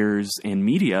and players and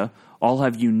media all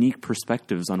have unique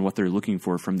perspectives on what they're looking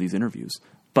for from these interviews.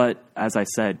 But as I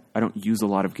said, I don't use a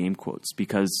lot of game quotes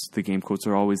because the game quotes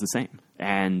are always the same.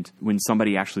 And when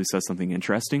somebody actually says something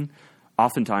interesting,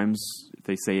 oftentimes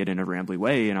they say it in a rambly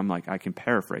way, and I'm like, I can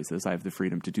paraphrase this. I have the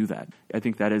freedom to do that. I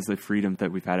think that is the freedom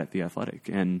that we've had at The Athletic.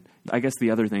 And I guess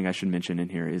the other thing I should mention in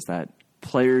here is that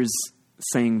players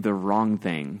saying the wrong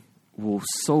thing will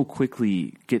so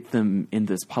quickly get them in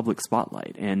this public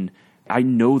spotlight. And I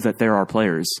know that there are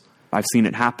players, I've seen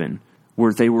it happen,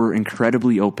 where they were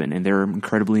incredibly open and they're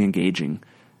incredibly engaging.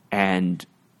 And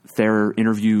their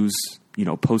interviews,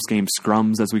 post-game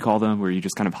scrums, as we call them, where you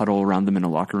just kind of huddle around them in a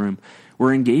locker room,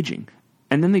 were engaging.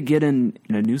 And then they get in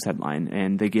a news headline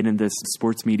and they get in this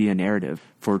sports media narrative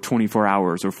for 24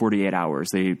 hours or 48 hours.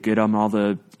 They get on all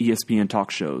the ESPN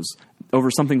talk shows over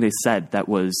something they said that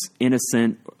was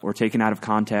innocent or taken out of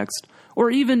context, or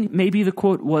even maybe the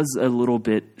quote was a little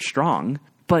bit strong,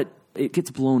 but it gets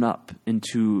blown up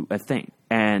into a thing.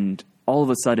 And all of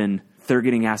a sudden, they're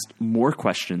getting asked more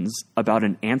questions about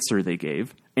an answer they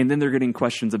gave. And then they're getting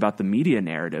questions about the media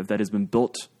narrative that has been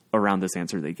built around this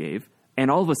answer they gave. And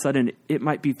all of a sudden, it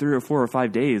might be 3 or 4 or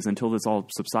 5 days until this all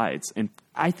subsides. And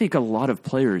I think a lot of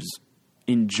players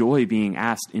enjoy being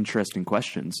asked interesting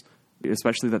questions,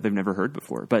 especially that they've never heard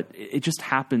before. But it just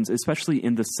happens, especially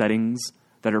in the settings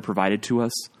that are provided to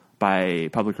us by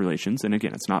public relations. And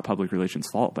again, it's not public relations'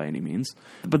 fault by any means.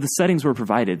 But the settings were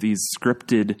provided, these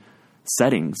scripted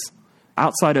settings,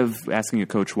 outside of asking a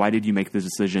coach, why did you make the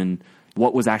decision?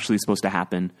 What was actually supposed to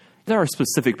happen? There are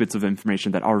specific bits of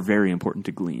information that are very important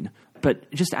to glean.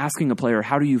 But just asking a player,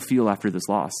 how do you feel after this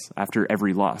loss, after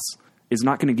every loss, is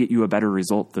not going to get you a better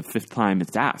result the 5th time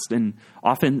it's asked. And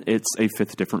often it's a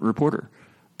 5th different reporter.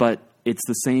 But it's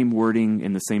the same wording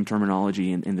and the same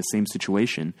terminology in the same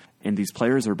situation. And these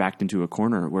players are backed into a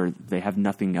corner where they have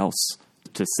nothing else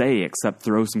to say except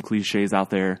throw some cliches out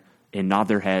there and nod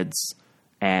their heads.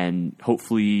 And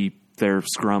hopefully their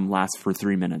scrum lasts for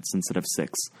 3 minutes instead of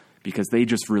 6, because they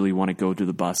just really want to go to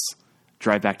the bus,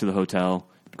 drive back to the hotel,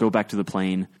 go back to the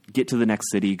plane, get to the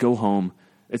next city, go home.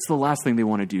 It's the last thing they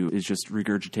want to do is just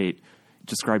regurgitate,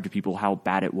 describe to people how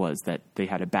bad it was that they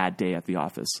had a bad day at the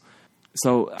office.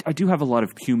 So I do have a lot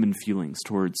of human feelings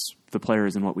towards the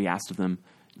players and what we asked of them.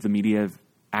 The media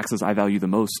access I value the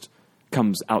most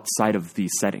comes outside of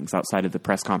these settings, outside of the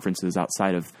press conferences,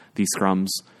 outside of these scrums.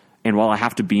 And while I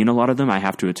have to be in a lot of them, I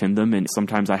have to attend them. And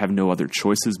sometimes I have no other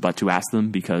choices but to ask them,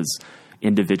 because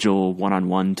individual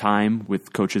one-on-one time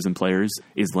with coaches and players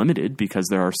is limited because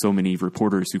there are so many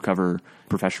reporters who cover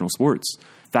professional sports.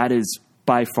 That is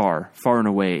by far and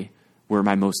away where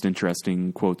my most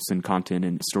interesting quotes and content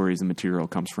and stories and material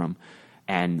comes from.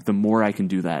 And the more I can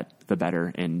do that, the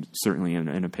better. And certainly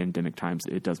in a pandemic times,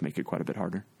 it does make it quite a bit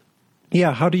harder.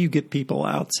 Yeah. How do you get people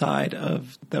outside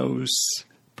of those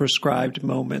prescribed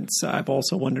moments? I've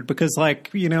also wondered, because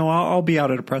I'll be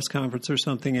out at a press conference or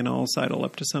something and I'll sidle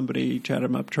up to somebody, chat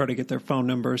them up, try to get their phone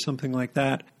number or something like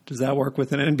that. Does that work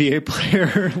with an NBA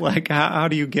player? How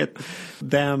do you get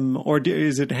them, or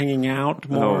is it hanging out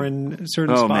more in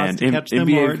certain spots to catch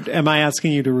them? Or am I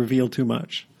asking you to reveal too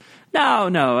much?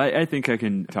 No. I think I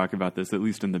can talk about this, at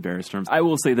least in the barest terms. I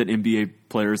will say that NBA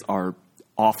players are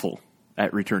awful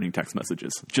at returning text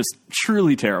messages. Just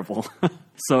truly terrible.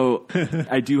 So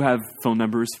I do have phone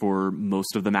numbers for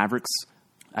most of the Mavericks.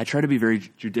 I try to be very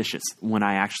judicious when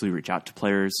I actually reach out to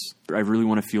players. I really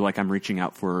want to feel like I'm reaching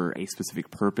out for a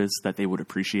specific purpose that they would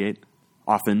appreciate.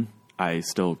 Often I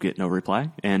still get no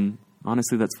reply, and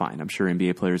honestly, that's fine. I'm sure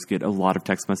NBA players get a lot of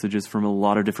text messages from a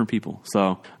lot of different people.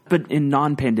 But in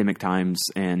non-pandemic times,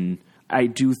 and I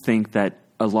do think that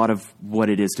a lot of what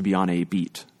it is to be on a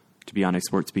beat, to be on a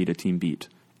sports beat, a team beat,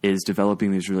 is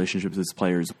developing these relationships as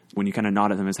players. When you kind of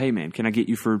nod at them as, hey man, can I get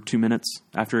you for 2 minutes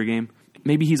after a game?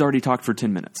 Maybe he's already talked for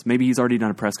 10 minutes. Maybe he's already done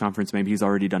a press conference. Maybe he's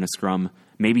already done a scrum.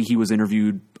 Maybe he was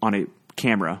interviewed on a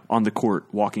camera on the court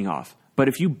walking off. But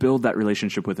if you build that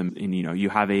relationship with him and you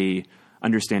have a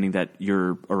understanding that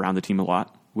you're around the team a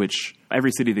lot, which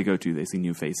every city they go to, they see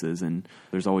new faces, and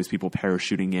there's always people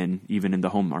parachuting in, even in the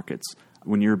home markets.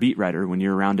 When you're a beat writer, when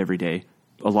you're around every day,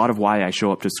 a lot of why I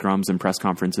show up to scrums and press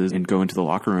conferences and go into the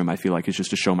locker room, I feel like, is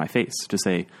just to show my face, to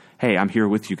say, hey, I'm here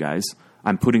with you guys.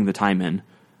 I'm putting the time in.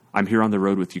 I'm here on the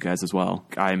road with you guys as well.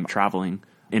 I'm traveling.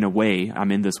 In a way,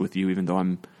 I'm in this with you, even though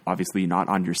I'm obviously not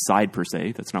on your side per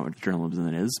se. That's not what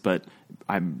journalism is, but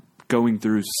I'm going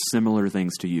through similar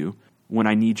things to you. When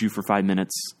I need you for 5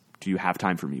 minutes, do you have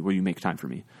time for me? Will you make time for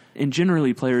me? And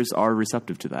generally, players are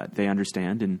receptive to that. They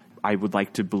understand, and I would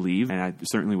like to believe, and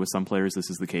certainly with some players this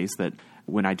is the case, that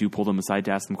when I do pull them aside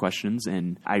to ask them questions,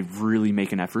 and I really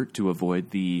make an effort to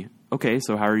avoid the okay,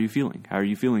 so how are you feeling? How are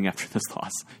you feeling after this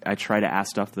loss? I try to ask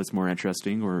stuff that's more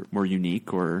interesting or more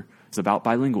unique, or is about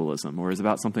bilingualism, or is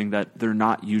about something that they're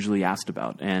not usually asked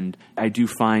about. And I do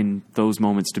find those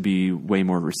moments to be way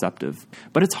more receptive.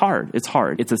 But it's hard. It's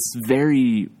hard. It's a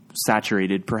very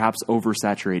saturated, perhaps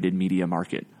oversaturated media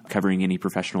market covering any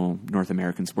professional North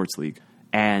American sports league.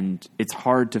 And it's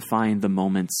hard to find the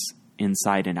moments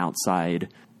inside and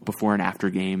outside, before and after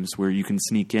games, where you can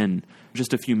sneak in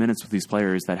just a few minutes with these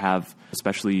players that have,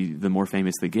 especially the more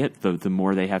famous they get, the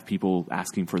more they have people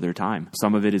asking for their time.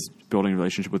 Some of it is building a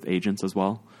relationship with agents as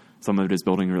well. Some of it is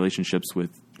building relationships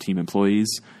with team employees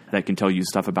that can tell you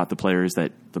stuff about the players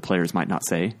that the players might not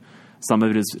say. Some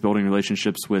of it is building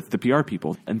relationships with the PR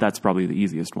people, and that's probably the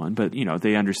easiest one. But,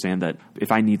 they understand that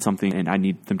if I need something and I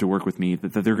need them to work with me,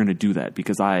 that they're going to do that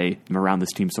because I am around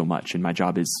this team so much and my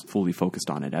job is fully focused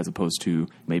on it, as opposed to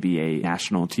maybe a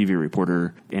national TV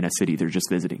reporter in a city they're just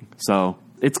visiting. So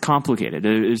it's complicated.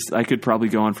 I could probably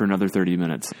go on for another 30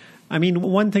 minutes. I mean,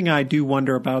 one thing I do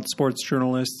wonder about sports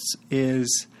journalists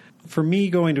is, for me,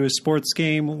 going to a sports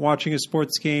game, watching a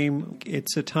sports game,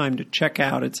 it's a time to check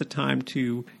out. It's a time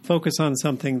to focus on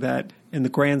something that, in the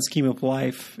grand scheme of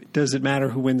life, does it matter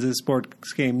who wins a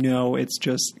sports game? No, it's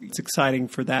exciting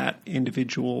for that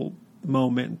individual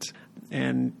moment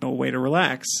and a way to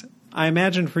relax. I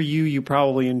imagine for you, you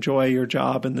probably enjoy your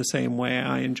job in the same way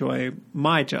I enjoy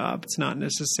my job. It's not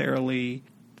necessarily...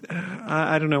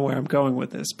 I don't know where I'm going with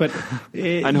this, but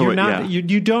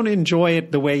you don't enjoy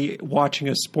it the way watching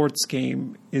a sports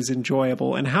game is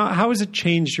enjoyable. And how has it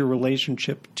changed your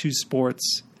relationship to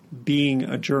sports being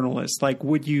a journalist? Like,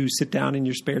 would you sit down in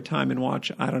your spare time and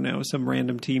watch, I don't know, some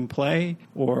random team play?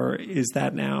 Or is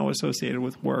that now associated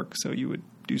with work, so you would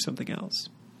do something else?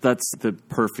 That's the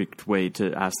perfect way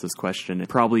to ask this question.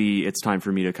 Probably it's time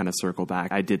for me to kind of circle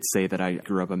back. I did say that I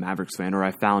grew up a Mavericks fan, or I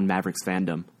found Mavericks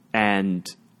fandom. And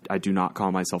I do not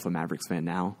call myself a Mavericks fan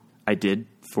now. I did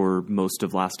for most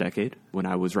of last decade when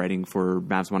I was writing for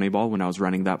Mavs Moneyball, when I was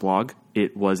running that blog.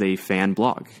 It was a fan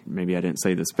blog. Maybe I didn't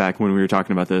say this back when we were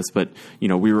talking about this, but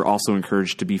we were also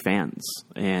encouraged to be fans.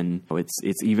 And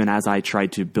it's even as I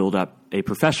tried to build up a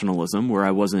professionalism where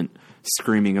I wasn't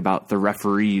screaming about the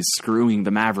referees screwing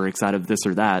the Mavericks out of this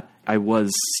or that, I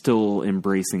was still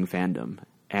embracing fandom.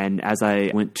 And as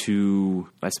I went to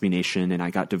SB Nation and I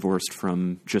got divorced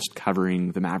from just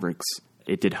covering the Mavericks,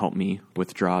 it did help me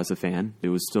withdraw as a fan. It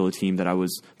was still a team that I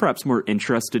was perhaps more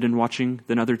interested in watching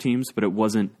than other teams, but it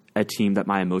wasn't a team that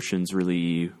my emotions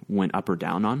really went up or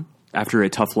down on. After a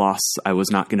tough loss, I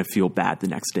was not going to feel bad the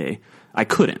next day. I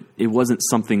couldn't. It wasn't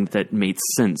something that made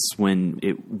sense when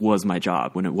it was my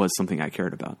job, when it was something I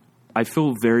cared about. I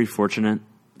feel very fortunate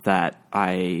that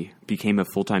I became a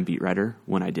full-time beat writer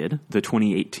when I did. The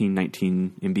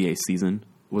 2018-19 NBA season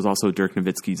was also Dirk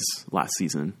Nowitzki's last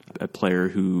season, a player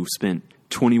who spent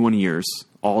 21 years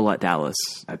all at Dallas.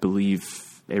 I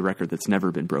believe a record that's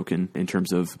never been broken in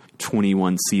terms of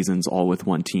 21 seasons all with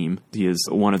one team. He is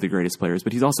one of the greatest players,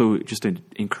 but he's also just an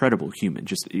incredible human,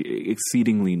 just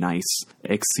exceedingly nice,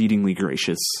 exceedingly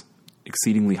gracious,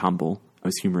 exceedingly humble.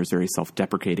 His humor is very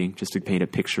self-deprecating, just to paint a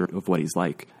picture of what he's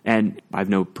like. And I have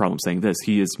no problem saying this.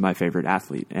 He is my favorite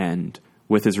athlete. And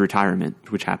with his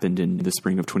retirement, which happened in the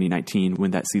spring of 2019, when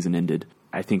that season ended,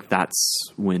 I think that's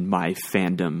when my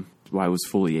fandom, I was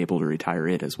fully able to retire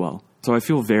it as well. So I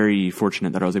feel very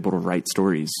fortunate that I was able to write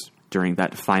stories during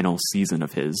that final season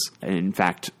of his. And in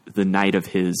fact, the night of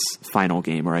his final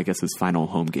game, or I guess his final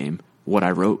home game, what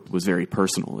I wrote was very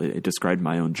personal. It described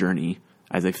my own journey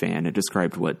as a fan. It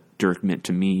described what Dirk meant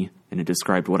to me, and it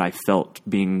described what I felt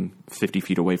being 50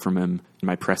 feet away from him in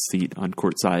my press seat on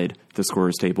courtside, the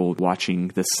scorer's table, watching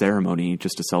this ceremony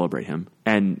just to celebrate him.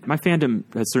 And my fandom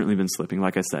has certainly been slipping.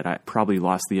 Like I said, I probably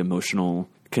lost the emotional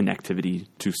connectivity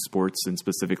to sports and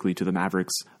specifically to the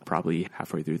Mavericks probably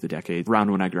halfway through the decade.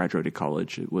 Around when I graduated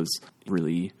college, it was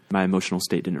really, my emotional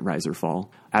state didn't rise or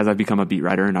fall. As I've become a beat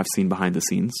writer and I've seen behind the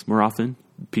scenes more often,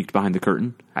 peeked behind the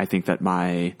curtain, I think that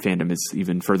my fandom is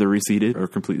even further receded or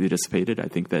completely dissipated. I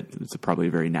think that it's probably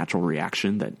a very natural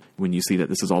reaction that when you see that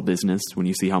this is all business, when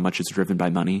you see how much it's driven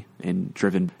by money and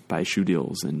driven by shoe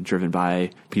deals and driven by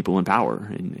people in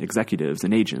power and executives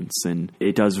and agents, and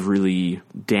it does really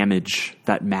damage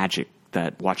that magic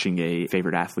that watching a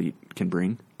favorite athlete can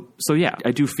bring. So yeah,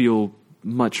 I do feel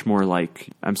much more like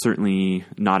I'm certainly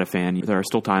not a fan. There are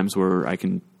still times where I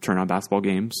can turn on basketball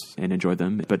games and enjoy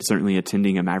them. But certainly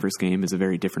attending a Mavericks game is a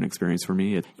very different experience for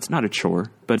me. It's not a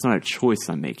chore, but it's not a choice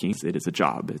I'm making. It is a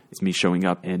job. It's me showing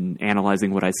up and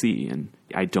analyzing what I see. And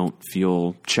I don't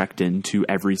feel checked into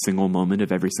every single moment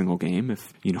of every single game.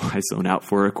 If, I zone out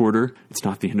for a quarter, it's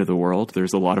not the end of the world.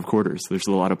 There's a lot of quarters. There's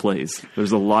a lot of plays.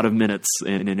 There's a lot of minutes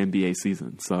in an NBA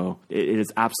season. So it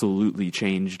has absolutely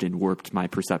changed and warped my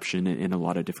perception in a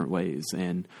lot of different ways.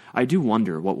 And I do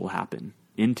wonder what will happen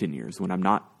in 10 years when I'm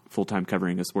not full-time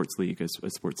covering a sports league, a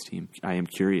sports team. I am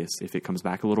curious if it comes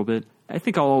back a little bit. I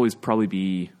think I'll always probably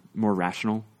be more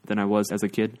rational than I was as a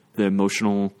kid. The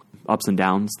emotional ups and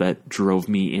downs that drove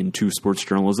me into sports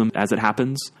journalism as it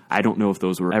happens, I don't know if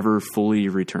those were ever fully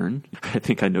returned. I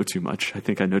think I know too much. I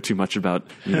think I know too much about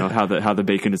how the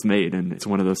bacon is made, and it's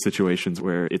one of those situations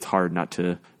where it's hard not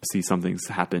to see some things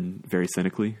happen very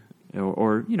cynically.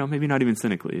 Or maybe not even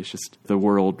cynically. It's just the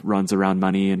world runs around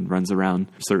money and runs around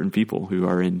certain people who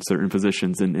are in certain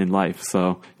positions in life.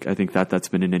 So I think that's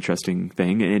been an interesting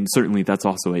thing. And certainly that's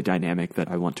also a dynamic that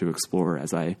I want to explore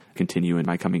as I continue in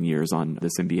my coming years on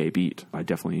this NBA beat. I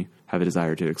definitely have a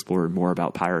desire to explore more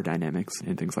about power dynamics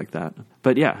and things like that.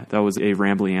 But yeah, that was a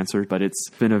rambly answer, but it's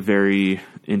been a very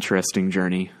interesting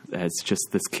journey as just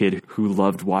this kid who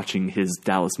loved watching his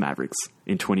Dallas Mavericks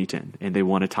in 2010, and they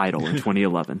won a title in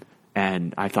 2011.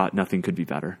 And I thought nothing could be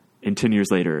better. And 10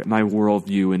 years later, my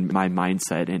worldview and my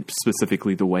mindset, and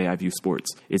specifically the way I view sports,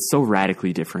 it's so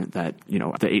radically different that, the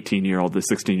 18-year-old, the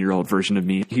 16-year-old version of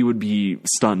me, he would be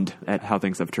stunned at how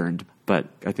things have turned. But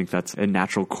I think that's a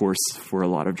natural course for a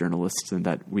lot of journalists, and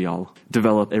that we all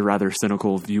develop a rather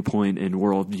cynical viewpoint and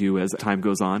worldview as time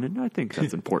goes on. And I think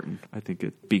that's important. I think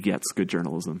it begets good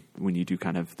journalism when you do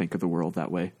kind of think of the world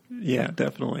that way. Yeah,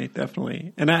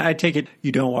 definitely. And I take it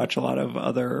you don't watch a lot of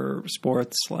other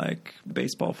sports like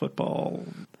baseball, football.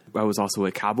 I was also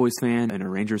a Cowboys fan and a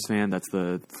Rangers fan. That's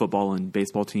the football and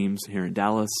baseball teams here in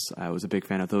Dallas. I was a big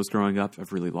fan of those growing up.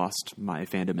 I've really lost my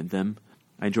fandom in them.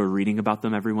 I enjoy reading about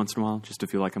them every once in a while just to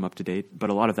feel like I'm up to date. But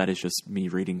a lot of that is just me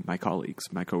reading my colleagues,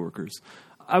 my coworkers.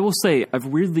 I will say I've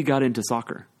weirdly got into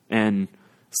soccer. And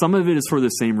some of it is for the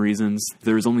same reasons.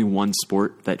 There is only one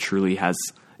sport that truly has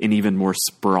an even more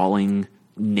sprawling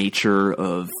nature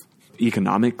of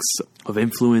economics, of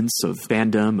influence, of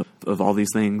fandom, of all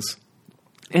these things.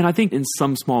 And I think in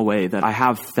some small way that I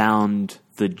have found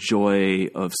the joy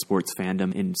of sports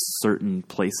fandom in certain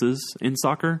places in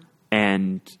soccer.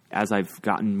 And as I've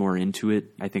gotten more into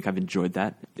it, I think I've enjoyed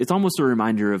that. It's almost a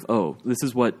reminder of, this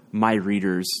is what my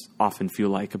readers often feel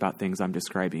like about things I'm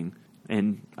describing.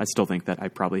 And I still think that I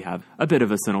probably have a bit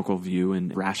of a cynical view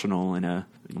and rational and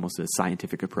almost a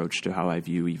scientific approach to how I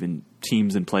view even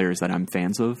teams and players that I'm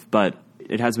fans of. But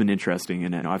it has been interesting,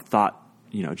 and I've thought,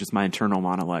 just my internal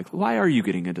monologue, why are you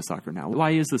getting into soccer now?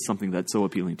 Why is this something that's so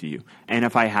appealing to you? And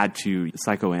if I had to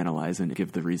psychoanalyze and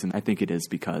give the reason, I think it is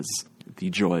because the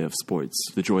joy of sports,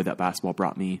 the joy that basketball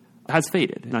brought me, has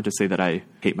faded. Not to say that I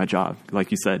hate my job.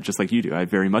 Like you said, just like you do, I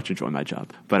very much enjoy my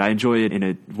job. But I enjoy it in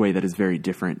a way that is very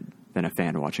different than a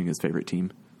fan watching his favorite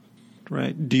team.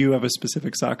 Right. Do you have a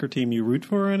specific soccer team you root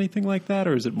for or anything like that,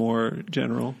 or is it more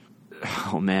general?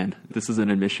 Oh, man, this is an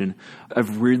admission.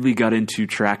 I've weirdly got into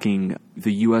tracking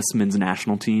the U.S. men's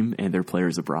national team and their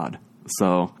players abroad.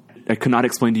 So I could not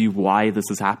explain to you why this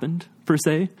has happened, per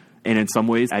se. And in some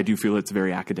ways, I do feel it's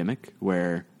very academic,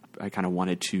 where I kind of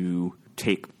wanted to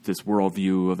take this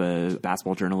worldview of a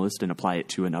basketball journalist and apply it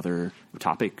to another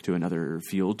topic, to another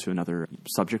field, to another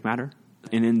subject matter.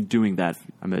 And in doing that,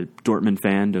 I'm a Dortmund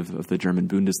fan of the German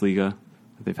Bundesliga.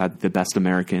 They've had the best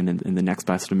American and the next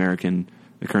best American.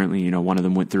 Currently, one of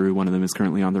them went through, one of them is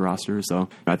currently on the roster. So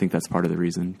I think that's part of the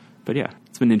reason. But yeah,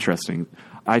 it's been interesting.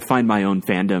 I find my own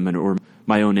fandom or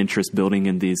my own interest building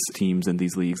in these teams and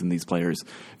these leagues and these players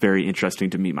very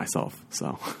interesting to me myself.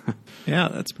 So yeah,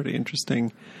 that's pretty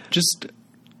interesting. Just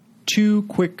two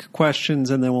quick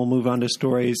questions and then we'll move on to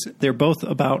stories. They're both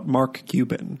about Mark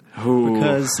Cuban. Ooh.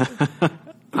 Because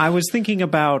I was thinking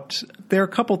about, there are a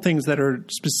couple things that are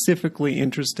specifically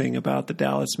interesting about the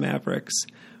Dallas Mavericks.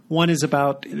 One is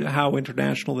about how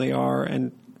international they are,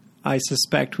 and I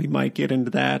suspect we might get into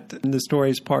that in the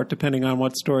stories part, depending on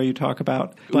what story you talk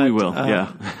about. But, we will,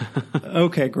 yeah.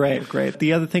 Okay, great.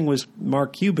 The other thing was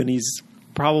Mark Cuban. He's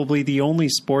probably the only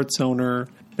sports owner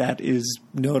that is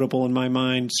notable in my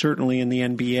mind, certainly in the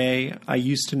NBA. I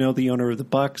used to know the owner of the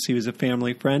Bucks. He was a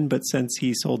family friend, but since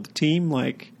he sold the team,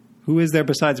 who is there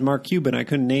besides Mark Cuban? I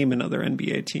couldn't name another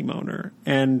NBA team owner.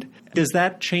 And does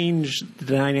that change the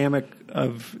dynamic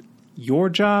of your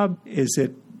job? Is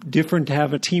it different to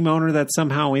have a team owner that's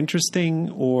somehow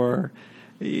interesting or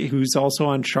who's also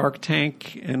on Shark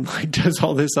Tank and does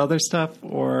all this other stuff?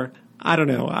 Or I don't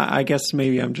know. I guess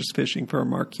maybe I'm just fishing for a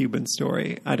Mark Cuban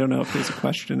story. I don't know if there's a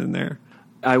question in there.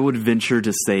 I would venture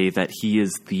to say that he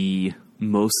is the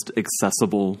most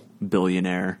accessible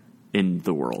billionaire in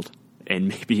the world and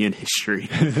maybe in history.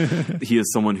 He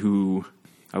is someone who,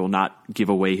 I will not give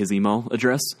away his email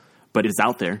address, but it's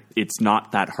out there. It's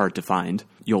not that hard to find.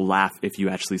 You'll laugh if you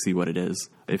actually see what it is,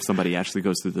 if somebody actually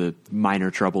goes through the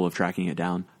minor trouble of tracking it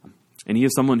down. And he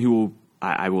is someone who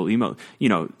I will email. You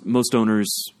know, most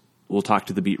owners will talk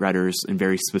to the beat writers in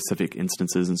very specific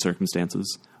instances and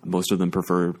circumstances. Most of them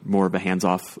prefer more of a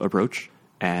hands-off approach.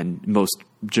 And most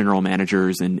general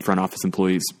managers and front office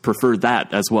employees prefer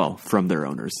that as well from their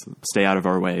owners. Stay out of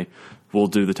our way. We'll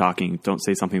do the talking. Don't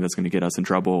say something that's going to get us in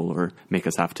trouble or make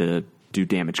us have to do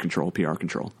damage control, PR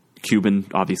control. Cuban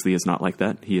obviously is not like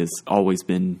that. He has always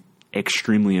been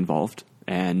extremely involved.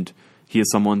 And he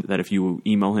is someone that if you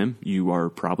email him, you are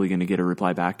probably going to get a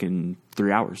reply back in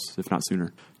 3 hours, if not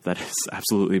sooner. That has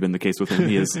absolutely been the case with him.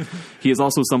 He is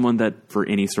also someone that for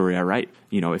any story I write,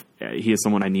 you know, if he is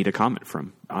someone I need a comment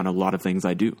from on a lot of things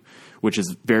I do, which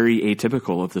is very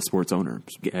atypical of the sports owner.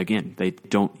 Again, they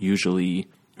don't usually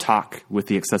talk with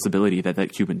the accessibility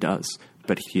that Cuban does,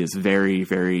 but he is very,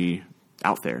 very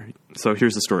out there. So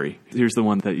here's the story. Here's the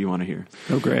one that you want to hear.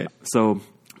 Oh, great. So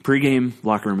pregame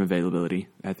locker room availability.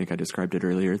 I think I described it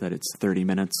earlier that it's 30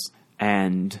 minutes.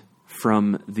 And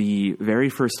from the very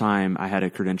first time I had a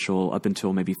credential up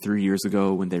until maybe 3 years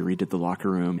ago when they redid the locker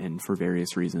room, and for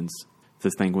various reasons,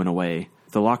 this thing went away.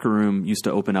 The locker room used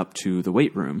to open up to the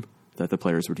weight room that the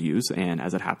players would use. And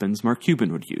as it happens, Mark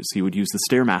Cuban would use. He would use the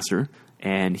Stairmaster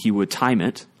and he would time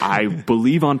it, I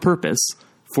believe on purpose,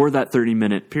 for that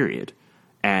 30-minute period.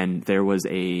 And there was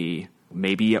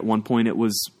maybe at one point it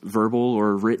was verbal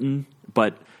or written,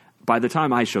 but by the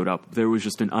time I showed up, there was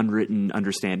just an unwritten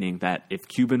understanding that if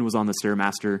Cuban was on the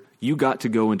Stairmaster, you got to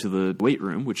go into the weight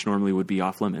room, which normally would be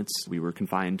off limits. We were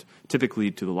confined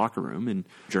typically to the locker room, and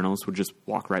journalists would just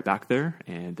walk right back there,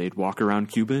 and they'd walk around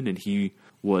Cuban, and he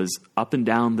was up and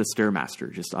down the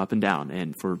Stairmaster, just up and down,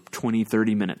 and for 20,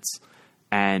 30 minutes.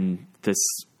 And this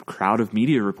crowd of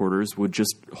media reporters would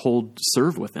just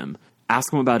serve with him,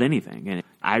 ask him about anything. And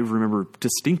I remember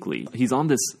distinctly, he's on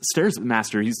this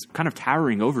Stairmaster. He's kind of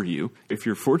towering over you. If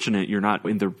you're fortunate, you're not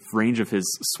in the range of his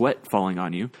sweat falling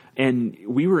on you. And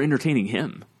we were entertaining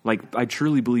him. Like, I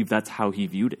truly believe that's how he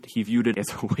viewed it. He viewed it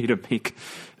as a way to make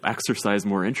exercise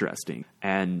more interesting.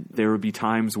 And there would be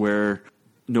times where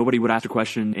nobody would ask a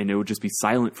question and it would just be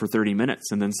silent for 30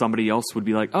 minutes. And then somebody else would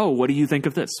be like, oh, what do you think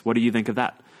of this? What do you think of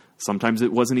that? Sometimes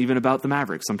it wasn't even about the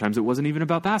Mavericks. Sometimes it wasn't even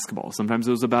about basketball. Sometimes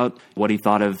it was about what he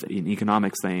thought of an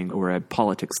economics thing or a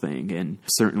politics thing. And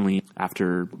certainly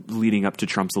after leading up to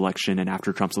Trump's election and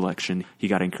after Trump's election, he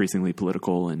got increasingly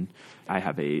political. And I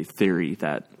have a theory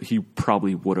that he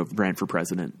probably would have ran for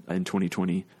president in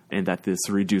 2020 and that this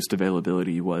reduced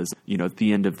availability was, at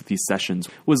the end of these sessions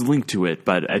was linked to it,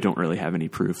 but I don't really have any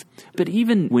proof. But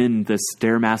even when the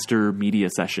Stairmaster media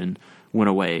session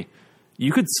went away,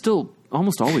 you could still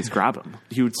almost always grab him.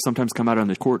 He would sometimes come out on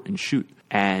the court and shoot.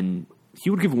 And he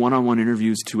would give one-on-one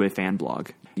interviews to a fan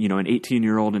blog. An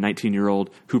 18-year-old, a 19-year-old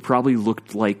who probably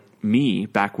looked like me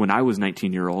back when I was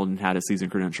 19-year-old and had a season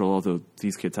credential, although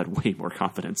these kids had way more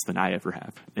confidence than I ever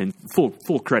have. And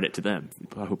full credit to them.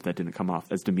 I hope that didn't come off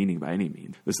as demeaning by any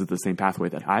means. This is the same pathway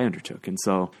that I undertook. And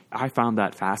so I found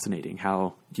that fascinating,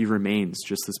 how he remains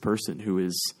just this person who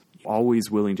is always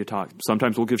willing to talk.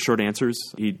 Sometimes we'll give short answers.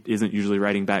 He isn't usually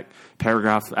writing back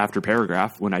paragraph after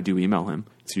paragraph when I do email him.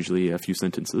 It's usually a few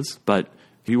sentences, but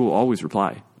he will always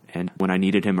reply. And when I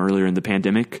needed him earlier in the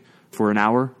pandemic for an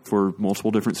hour for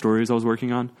multiple different stories I was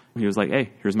working on, he was like,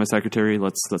 hey, here's my secretary.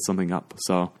 Let's set something up.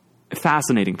 So a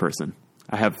fascinating person.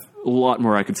 I have a lot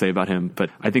more I could say about him, but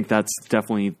I think that's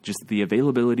definitely just the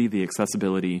availability, the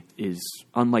accessibility is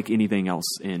unlike anything else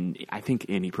in, I think,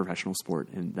 any professional sport.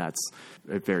 And that's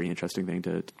a very interesting thing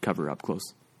to cover up close.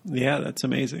 Yeah, that's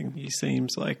amazing. He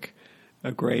seems like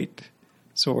a great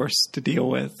source to deal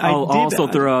with. I'll also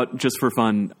throw out, just for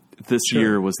fun, this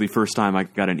year was the first time I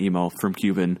got an email from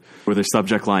Cuban where the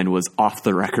subject line was off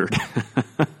the record.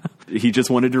 He just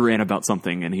wanted to rant about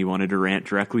something, and he wanted to rant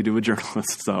directly to a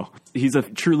journalist. So he's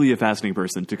truly a fascinating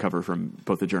person to cover from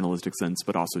both a journalistic sense,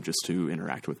 but also just to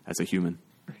interact with as a human.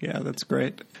 Yeah, that's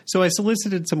great. So I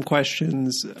solicited some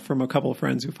questions from a couple of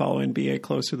friends who follow NBA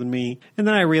closer than me, and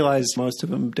then I realized most of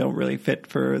them don't really fit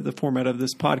for the format of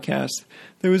this podcast.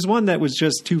 There was one that was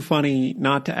just too funny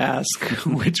not to ask,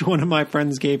 which one of my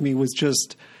friends gave me was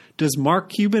just, does Mark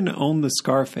Cuban own the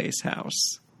Scarface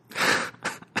house?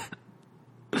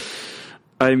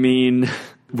 I mean,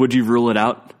 would you rule it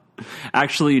out?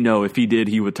 Actually, no. If he did,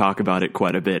 he would talk about it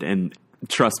quite a bit. And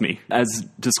Trust me. As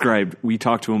described, we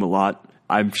talked to him a lot.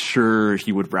 I'm sure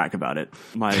he would brag about it.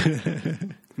 My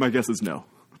guess is no.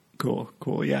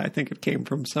 Cool. Yeah, I think it came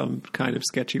from some kind of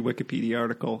sketchy Wikipedia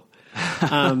article.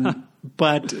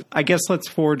 But I guess let's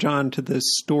forge on to the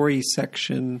story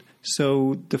section.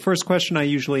 So the first question I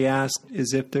usually ask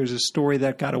is if there's a story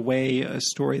that got away, a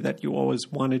story that you always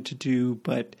wanted to do,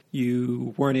 but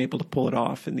you weren't able to pull it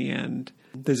off in the end.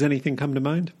 Does anything come to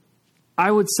mind? I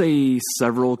would say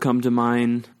several come to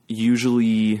mind.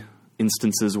 Usually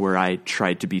instances where I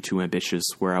tried to be too ambitious,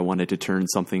 where I wanted to turn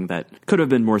something that could have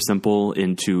been more simple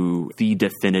into the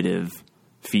definitive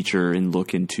feature and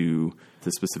look into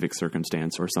the specific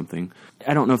circumstance or something.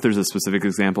 I don't know if there's a specific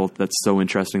example that's so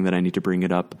interesting that I need to bring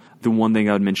it up. The one thing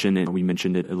I would mention, and we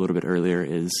mentioned it a little bit earlier,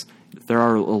 is there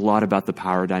are a lot about the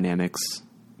power dynamics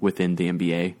within the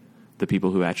NBA, the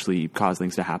people who actually cause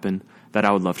things to happen, that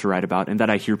I would love to write about and that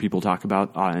I hear people talk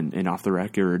about in off the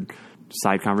record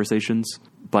side conversations.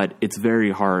 But it's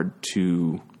very hard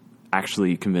to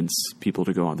actually convince people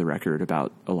to go on the record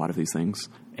about a lot of these things.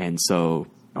 And so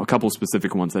a couple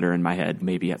specific ones that are in my head,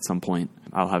 maybe at some point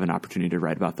I'll have an opportunity to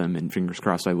write about them, and fingers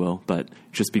crossed I will. But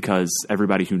just because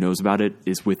everybody who knows about it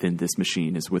is within this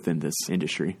machine, is within this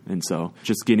industry. And so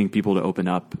just getting people to open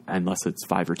up, unless it's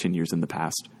 5 or 10 years in the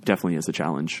past, definitely is a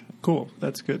challenge. Cool.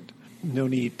 That's good. No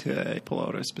need to pull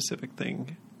out a specific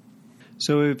thing.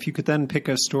 So if you could then pick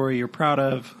a story you're proud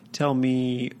of, tell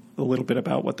me a little bit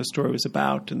about what the story was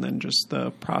about, and then just the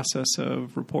process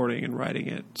of reporting and writing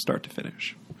it start to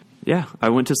finish. Yeah, I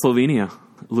went to Slovenia.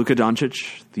 Luka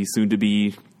Doncic, the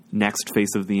soon-to-be next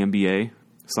face of the NBA,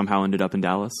 somehow ended up in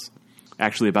Dallas.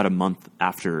 Actually, about a month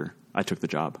after I took the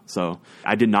job. So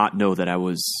I did not know that I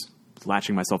was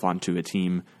latching myself onto a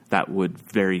team that would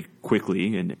very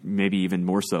quickly, and maybe even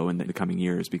more so in the coming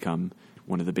years, become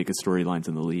one of the biggest storylines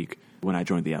in the league. When I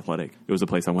joined The Athletic, it was a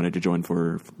place I wanted to join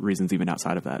for reasons even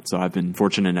outside of that. So I've been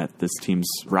fortunate at this team's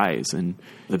rise. And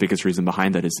the biggest reason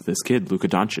behind that is this kid, Luka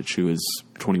Doncic, who is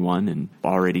 21 and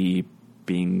already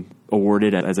being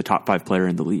awarded as a top 5 player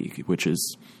in the league, which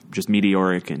is just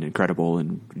meteoric and incredible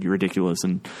and ridiculous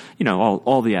and,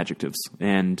 all the adjectives.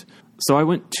 And so I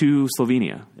went to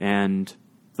Slovenia, and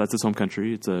that's his home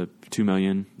country. It's a 2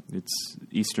 million. It's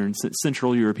Eastern,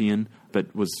 Central European,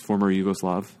 but was former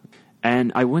Yugoslav.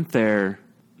 And I went there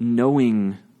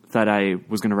knowing that I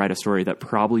was going to write a story that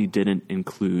probably didn't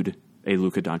include a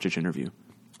Luka Doncic interview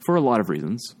for a lot of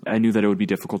reasons. I knew that it would be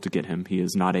difficult to get him. He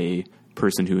is not a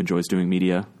person who enjoys doing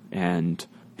media, and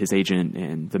his agent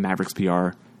and the Mavericks PR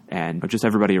and just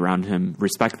everybody around him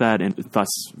respect that, and thus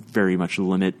very much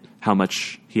limit how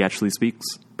much he actually speaks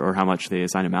or how much they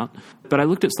assign him out. But I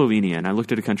looked at Slovenia, and I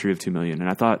looked at a country of 2 million, and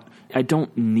I thought, I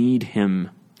don't need him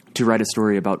to write a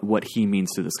story about what he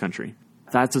means to this country.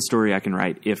 That's a story I can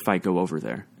write if I go over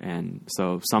there. And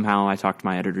so somehow I talked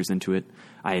my editors into it.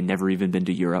 I had never even been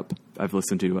to Europe. I've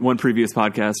listened to one previous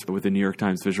podcast with the New York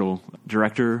Times visual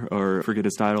director, or I forget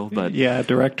his title, but yeah,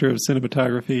 director of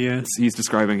cinematography. Yeah, he's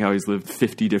describing how he's lived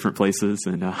 50 different places,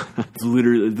 and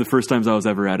literally the first times I was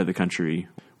ever out of the country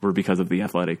were because of The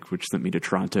Athletic, which sent me to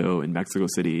Toronto and Mexico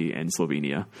City and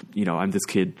Slovenia. I'm this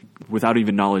kid without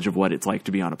even knowledge of what it's like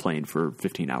to be on a plane for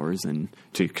 15 hours and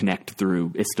to connect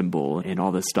through Istanbul and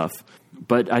all this stuff.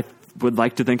 But I would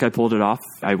like to think I pulled it off.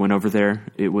 I went over there.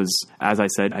 It was, as I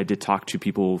said, I did talk to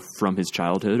people from his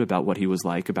childhood about what he was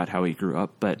like, about how he grew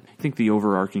up. But I think the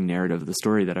overarching narrative of the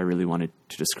story that I really wanted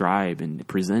to describe and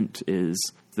present is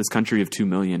this country of 2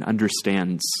 million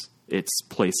understands its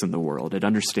place in the world. It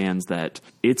understands that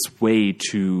its way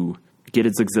to get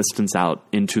its existence out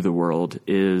into the world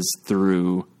is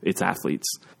through its athletes.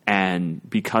 And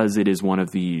because it is one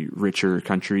of the richer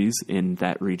countries in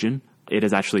that region, it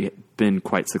has actually been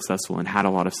quite successful and had a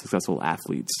lot of successful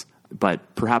athletes,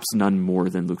 but perhaps none more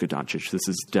than Luka Doncic. This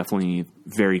is definitely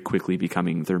very quickly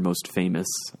becoming their most famous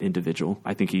individual.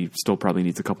 I think he still probably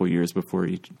needs a couple of years before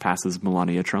he passes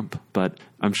Melania Trump, but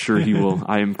I'm sure he will.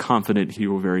 I am confident he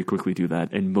will very quickly do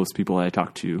that, and most people I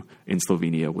talked to in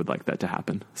Slovenia would like that to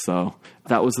happen. So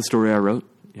that was the story I wrote.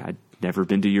 I'd never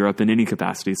been to Europe in any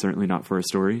capacity, certainly not for a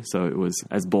story. So it was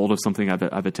as bold of something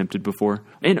I've attempted before,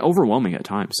 and overwhelming at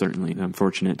times, certainly. I'm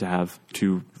fortunate to have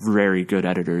 2 very good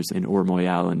editors in Or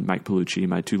Moyal and Mike Palucci,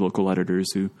 my 2 local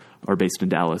editors who are based in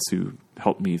Dallas, who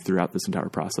helped me throughout this entire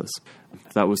process.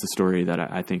 That was the story that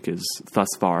I think is thus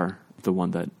far the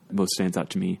one that most stands out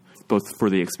to me, both for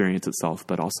the experience itself,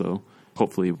 but also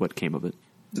hopefully what came of it.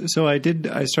 So I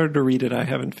started to read it. I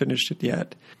haven't finished it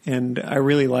yet. And I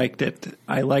really liked it.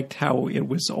 I liked how it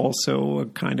was also a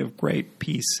kind of great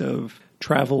piece of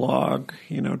travelogue,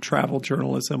 travel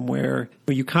journalism, where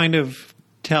you kind of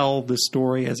tell the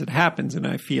story as it happens, and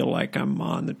I feel like I'm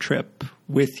on the trip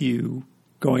with you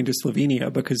going to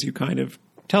Slovenia because you kind of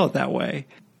tell it that way.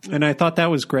 And I thought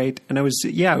that was great. And I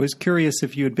was curious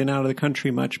if you had been out of the country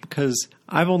much, because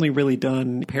I've only really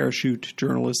done parachute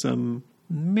journalism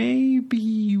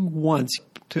maybe once.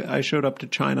 I showed up to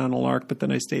China on a lark, but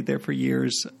then I stayed there for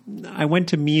years. I went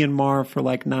to Myanmar for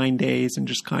like 9 days and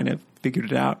just kind of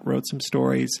figured it out, wrote some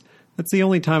stories. That's the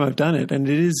only time I've done it. And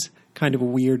it is kind of a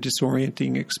weird,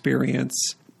 disorienting experience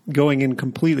going in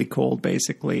completely cold,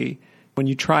 basically, when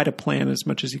you try to plan as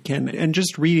much as you can. And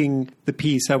just reading the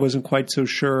piece, I wasn't quite so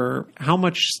sure. How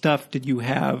much stuff did you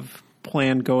have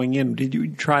planned going in? Did you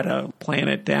try to plan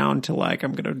it down to like,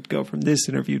 I'm going to go from this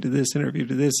interview to this interview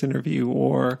to this interview?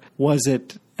 Or was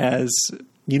it as,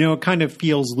 it kind of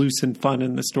feels loose and fun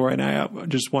in the story. And I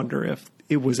just wonder if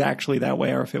it was actually that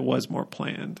way or if it was more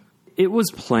planned. It was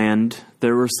planned.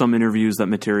 There were some interviews that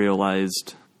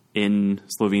materialized in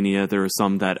Slovenia. There were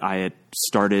some that I had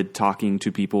started talking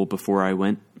to people before I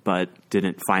went, but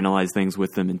didn't finalize things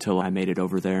with them until I made it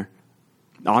over there.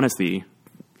 Honestly,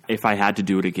 if I had to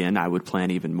do it again, I would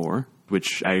plan even more,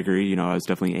 which I agree. I was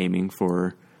definitely aiming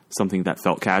for something that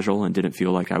felt casual and didn't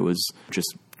feel like I was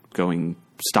just going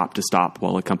stop to stop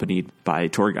while accompanied by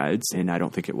tour guides. And I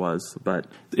don't think it was, but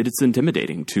it's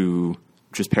intimidating to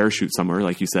just parachute somewhere,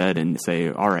 like you said, and say,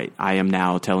 all right, I am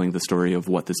now telling the story of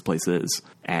what this place is.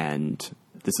 And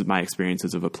this is my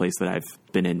experiences of a place that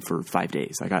I've been in for 5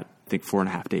 days. I got, I think,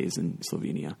 4.5 days in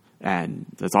Slovenia. And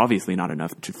that's obviously not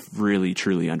enough to really,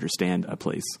 truly understand a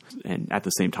place. And at the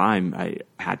same time, I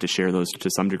had to share those to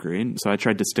some degree. And so I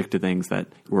tried to stick to things that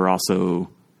were also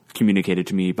communicated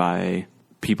to me by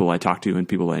people I talked to and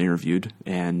people I interviewed.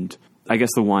 And I guess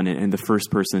the one and the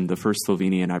first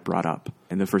Slovenian I brought up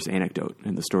and the first anecdote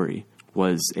in the story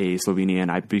was a Slovenian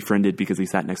I befriended because he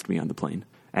sat next to me on the plane.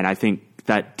 And I think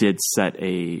that did set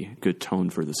a good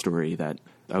tone for the story, that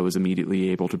I was immediately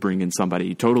able to bring in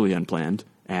somebody totally unplanned.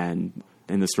 And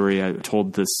in the story, I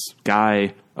told this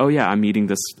guy, oh yeah, I'm meeting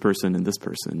this person and this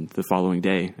person the following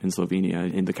day in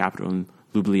Slovenia, in the capital, in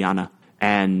Ljubljana.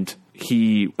 And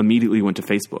he immediately went to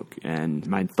Facebook. And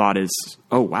my thought is,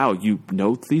 oh, wow, you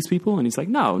know these people? And he's like,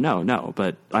 no,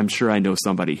 but I'm sure I know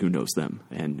somebody who knows them.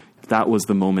 And that was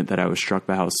the moment that I was struck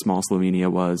by how small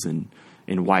Slovenia was and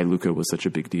why Luka was such a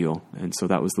big deal. And so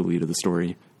that was the lead of the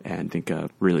story. And I think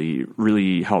really,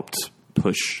 really helped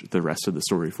push the rest of the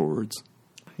story forwards.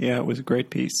 Yeah, it was a great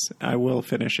piece. I will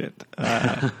finish it.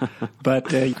 But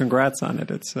congrats on it.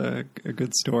 It's a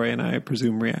good story, and I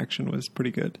presume reaction was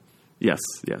pretty good. Yes.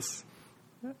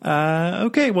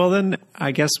 Okay, well then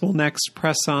I guess we'll next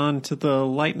press on to the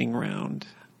lightning round.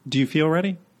 Do you feel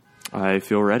ready? I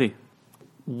feel ready.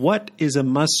 What is a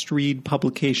must-read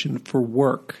publication for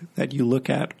work that you look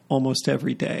at almost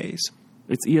every day?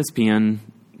 It's ESPN.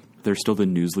 They're still the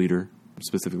news leader,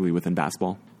 specifically within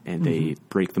basketball, and they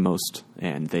break the most,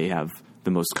 and they have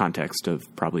the most context of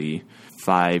probably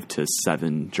 5 to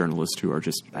 7 journalists who are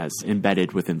just as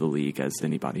embedded within the league as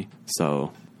anybody.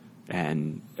 So,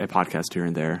 and a podcast here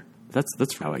and there.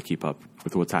 That's how I keep up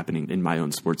with what's happening in my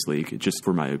own sports league, just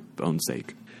for my own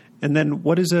sake. And then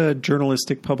what is a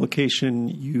journalistic publication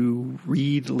you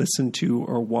read, listen to,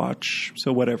 or watch,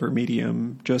 so whatever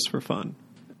medium, just for fun?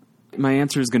 My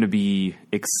answer is going to be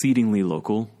exceedingly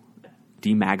local.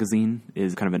 D Magazine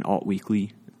is kind of an alt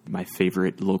weekly, my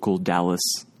favorite local Dallas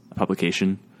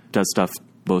publication. Does stuff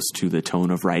close to the tone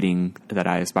of writing that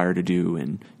I aspire to do,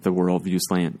 and the worldview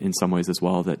slant in some ways as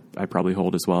well that I probably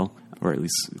hold as well, or at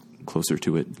least closer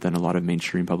to it than a lot of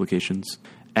mainstream publications.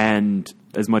 And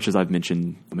as much as I've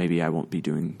mentioned, maybe I won't be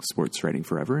doing sports writing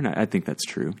forever, and I think that's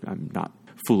true. I'm not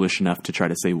foolish enough to try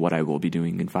to say what I will be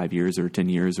doing in 5 years or 10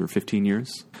 years or 15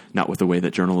 years, not with the way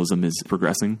that journalism is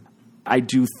progressing. I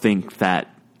do think that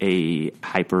a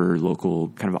hyper-local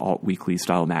kind of alt-weekly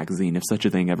style magazine, if such a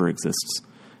thing ever exists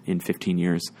in 15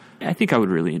 years, I think I would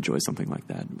really enjoy something like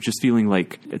that. Just feeling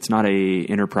like it's not a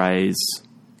enterprise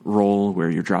role where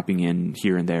you're dropping in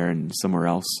here and there and somewhere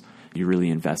else. You really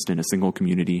invest in a single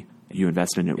community. You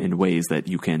invest in it in ways that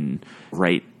you can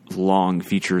write long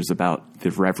features about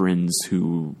the reverends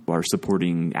who are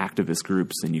supporting activist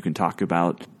groups, and you can talk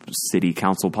about city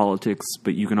council politics,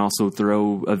 but you can also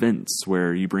throw events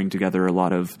where you bring together a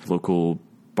lot of local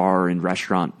bar and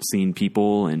restaurant scene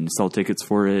people and sell tickets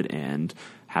for it and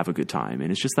have a good time.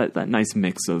 And it's just that nice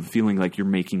mix of feeling like you're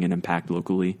making an impact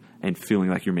locally and feeling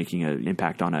like you're making an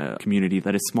impact on a community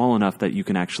that is small enough that you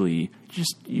can actually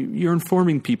you're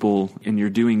informing people and you're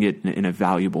doing it in a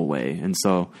valuable way. And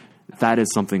so that is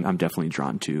something I'm definitely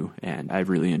drawn to, and I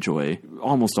really enjoy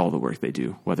almost all the work they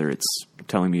do, whether it's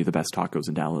telling me the best tacos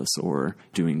in Dallas or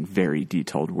doing very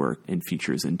detailed work and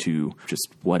features into just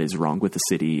what is wrong with the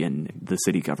city and the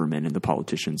city government and the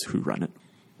politicians who run it.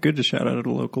 Good to shout out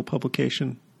a local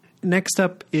publication. Next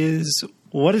up is,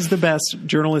 what is the best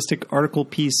journalistic article,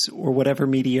 piece, or whatever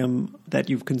medium that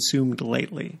you've consumed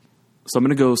lately? So I'm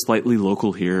going to go slightly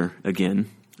local here again.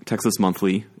 Texas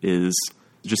Monthly is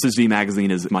just as V Magazine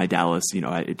is my Dallas.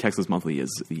 Texas Monthly is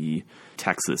the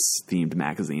Texas-themed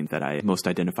magazine that I most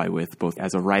identify with, both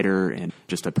as a writer and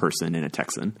just a person and a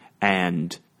Texan.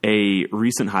 And a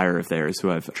recent hire of theirs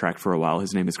who I've tracked for a while,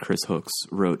 his name is Chris Hooks,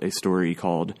 wrote a story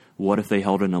called What If They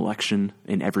Held an Election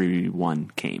and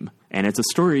Everyone Came? And it's a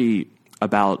story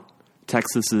about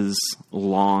Texas's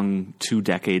long, 2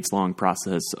 decades long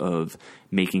process of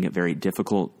making it very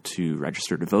difficult to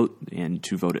register to vote and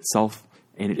to vote itself.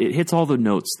 And it hits all the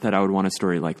notes that I would want a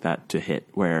story like that to hit,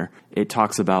 where it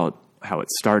talks about how it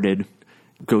started,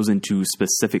 goes into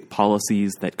specific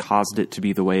policies that caused it to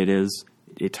be the way it is.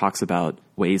 It talks about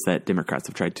ways that Democrats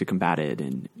have tried to combat it.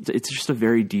 And it's just a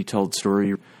very detailed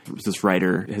story. This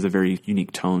writer has a very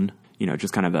unique tone,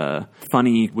 just kind of a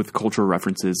funny with cultural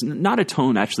references. Not a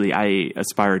tone, actually, I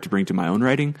aspire to bring to my own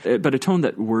writing, but a tone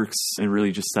that works and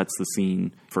really just sets the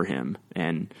scene for him.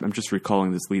 And I'm just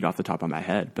recalling this lead off the top of my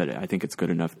head, but I think it's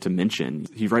good enough to mention.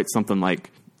 He writes something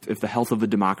like, if the health of a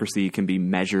democracy can be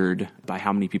measured by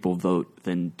how many people vote,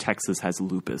 then Texas has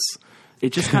lupus.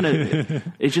 It just kind of,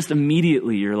 it just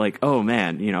immediately you're like, oh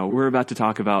man, we're about to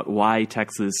talk about why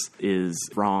Texas is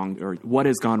wrong or what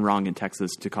has gone wrong in Texas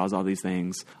to cause all these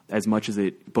things. As much as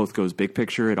it both goes big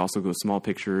picture, it also goes small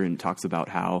picture and talks about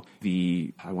how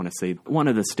one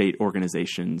of the state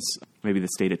organizations, maybe the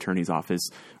state attorney's office,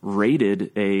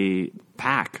 raided a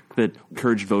PAC that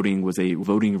encouraged voting, was a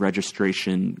voting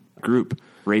registration group,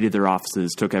 raided their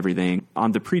offices, took everything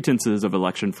on the pretenses of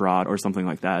election fraud or something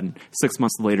like that. And 6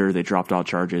 months later, they dropped all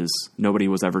charges. Nobody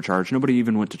was ever charged. Nobody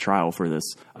even went to trial for this,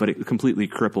 but it completely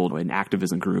crippled an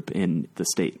activism group in the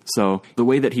state. So the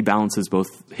way that he balances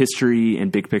both history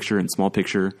and big picture and small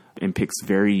picture and picks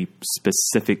very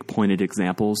specific pointed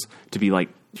examples to be like,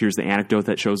 here's the anecdote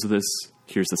that shows this.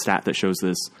 Here's the stat that shows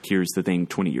this. Here's the thing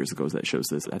 20 years ago that shows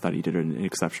this. I thought he did an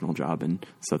exceptional job. And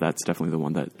so that's definitely the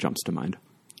one that jumps to mind.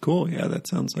 Cool. Yeah, that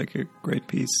sounds like a great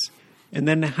piece. And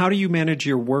then how do you manage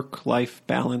your work-life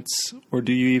balance, or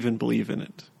do you even believe in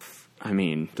it? I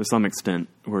mean, to some extent,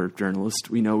 we're journalists.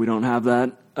 We know we don't have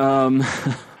that.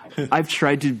 I've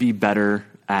tried to be better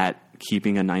at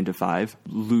keeping a 9-to-5,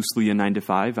 loosely a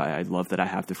 9-to-5. I love that I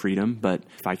have the freedom, but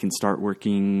if I can start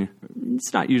working,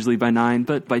 it's not usually by 9,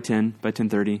 but by 10, by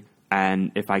 10:30.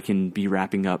 And if I can be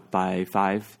wrapping up by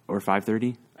 5 or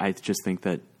 5:30, I just think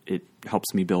that it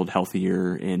helps me build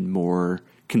healthier and more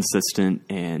consistent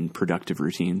and productive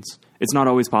routines. It's not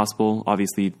always possible.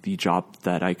 Obviously, the job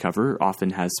that I cover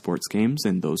often has sports games,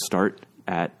 and those start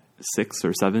at 6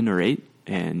 or 7 or 8,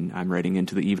 and I'm writing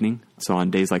into the evening. So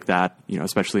on days like that,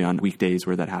 especially on weekdays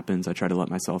where that happens, I try to let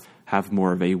myself have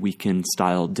more of a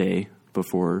weekend-style day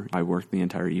before I work the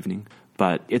entire evening.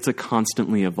 But it's a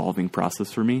constantly evolving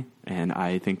process for me, and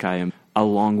I think I am a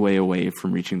long way away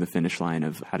from reaching the finish line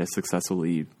of how to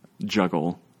successfully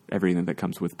juggle everything that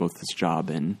comes with both this job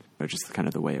and just kind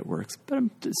of the way it works. But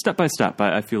step by step,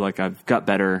 I feel like I've got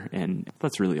better, and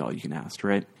that's really all you can ask,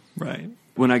 right? Right.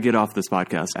 When I get off this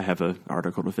podcast, I have an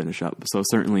article to finish up. So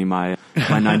certainly my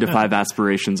 9-to-5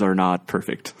 aspirations are not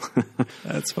perfect.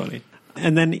 That's funny.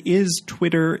 And then, is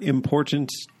Twitter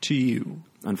important to you?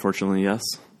 Unfortunately, yes.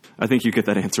 I think you get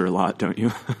that answer a lot, don't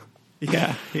you?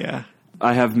 Yeah.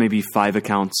 I have maybe 5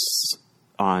 accounts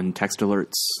on text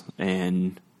alerts,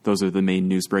 and those are the main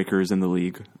newsbreakers in the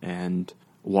league. And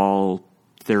while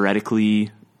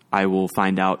theoretically I will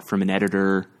find out from an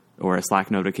editor or a Slack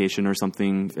notification or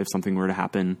something if something were to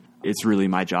happen, it's really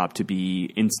my job to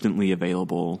be instantly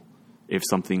available if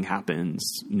something happens,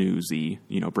 newsy,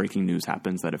 breaking news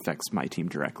happens that affects my team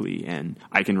directly. And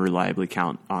I can reliably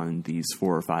count on these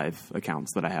 4 or 5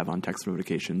 accounts that I have on text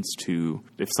notifications to,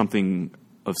 if something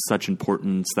of such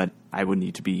importance that I would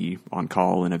need to be on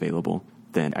call and available,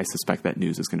 then I suspect that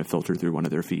news is going to filter through one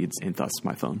of their feeds and thus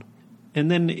my phone.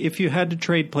 And then if you had to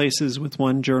trade places with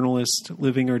one journalist,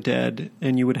 living or dead,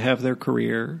 and you would have their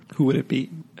career, who would it be?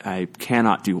 I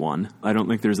cannot do one. I don't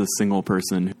think there's a single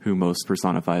person who most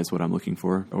personifies what I'm looking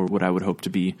for or what I would hope to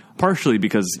be, partially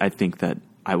because I think that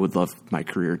I would love my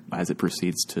career as it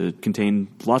proceeds to contain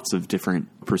lots of different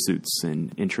pursuits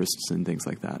and interests and things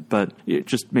like that. But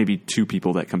just maybe 2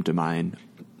 people that come to mind.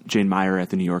 Jane Meyer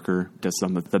at The New Yorker does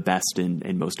some of the best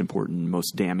and most important,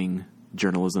 most damning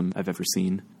journalism I've ever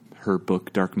seen. Her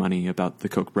book, Dark Money, about the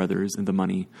Koch brothers and the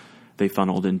money they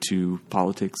funneled into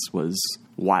politics was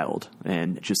wild.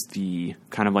 And just the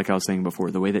kind of like I was saying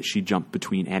before, the way that she jumped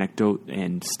between anecdote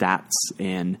and stats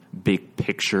and big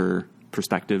picture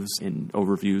perspectives and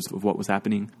overviews of what was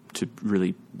happening to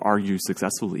really argue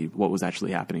successfully what was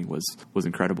actually happening was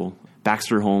incredible.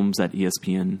 Baxter Holmes at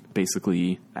ESPN,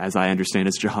 basically, as I understand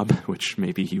his job, which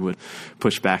maybe he would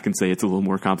push back and say it's a little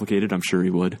more complicated. I'm sure he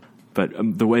would. But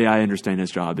the way I understand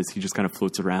his job is he just kind of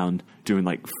floats around doing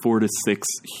like 4 to 6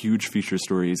 huge feature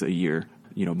stories a year,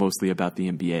 mostly about the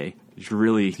NBA.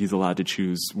 He's allowed to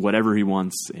choose whatever he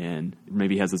wants and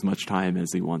maybe has as much time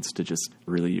as he wants to just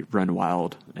really run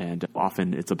wild. And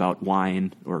often it's about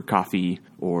wine or coffee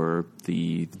or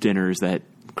the dinners that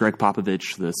Greg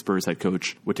Popovich, the Spurs head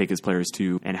coach, would take his players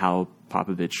to, and how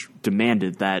Popovich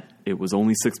demanded that it was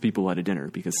only 6 people at a dinner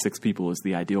because 6 people is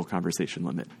the ideal conversation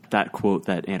limit. That quote,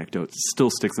 that anecdote still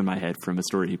sticks in my head from a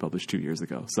story he published 2 years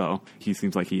ago. So he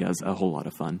seems like he has a whole lot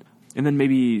of fun. And then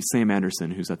maybe Sam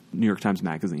Anderson, who's at New York Times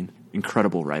Magazine,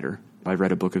 incredible writer. I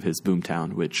read a book of his,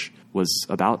 Boomtown, which was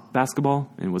about basketball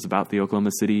and was about the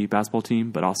Oklahoma City basketball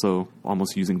team, but also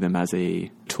almost using them as a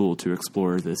tool to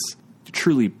explore this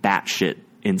truly batshit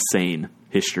insane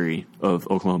history of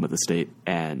Oklahoma, the state.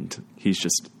 And he's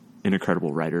just an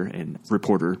incredible writer and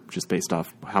reporter just based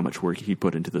off how much work he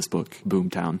put into this book,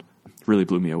 Boomtown. Really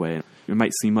blew me away. It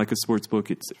might seem like a sports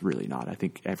book. It's really not. I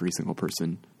think every single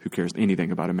person who cares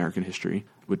anything about American history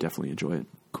would definitely enjoy it.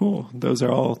 Cool. Those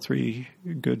are all 3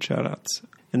 good shout-outs.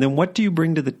 And then what do you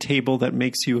bring to the table that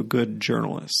makes you a good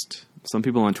journalist? Some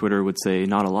people on Twitter would say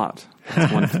not a lot.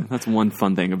 That's one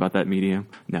fun thing about that medium.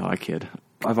 No, I kid.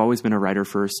 I've always been a writer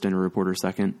first and a reporter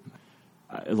second.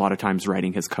 A lot of times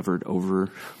writing has covered over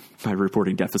my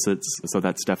reporting deficits, so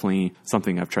that's definitely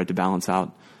something I've tried to balance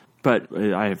out. But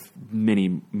I have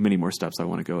many, many more steps I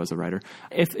want to go as a writer.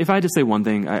 If I had to say one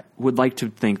thing, I would like to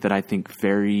think that I think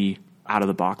very out of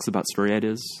the box about story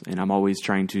ideas, and I'm always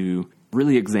trying to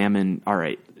really examine, all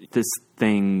right, this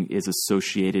thing is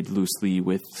associated loosely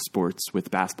with sports,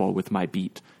 with basketball, with my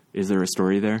beat. Is there a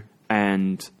story there?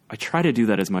 And I try to do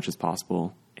that as much as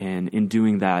possible. And in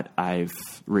doing that, I've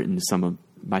written some of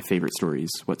my favorite stories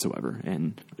whatsoever.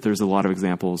 And there's a lot of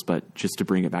examples, but just to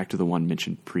bring it back to the one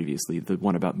mentioned previously, the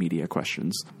one about media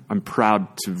questions, I'm proud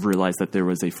to realize that there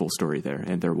was a full story there,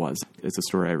 and there was. It's a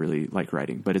story I really like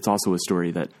writing, but it's also a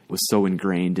story that was so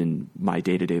ingrained in my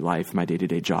day-to-day life, my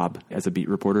day-to-day job as a beat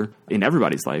reporter, in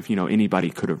everybody's life. Anybody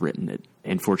could have written it.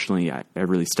 And fortunately, I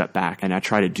really stepped back, and I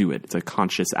try to do it. It's a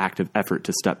conscious, active effort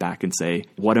to step back and say,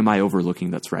 what am I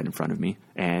overlooking that's right in front of me?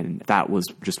 And that was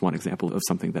just one example of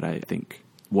something that I think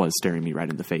was staring me right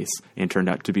in the face and turned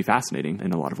out to be fascinating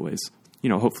in a lot of ways.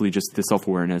 Hopefully just the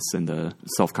self-awareness and the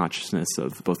self-consciousness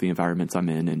of both the environments I'm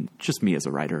in and just me as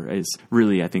a writer is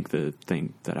really, I think, the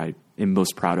thing that I am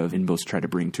most proud of and most try to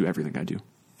bring to everything I do.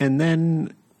 And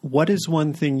then what is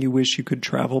one thing you wish you could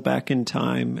travel back in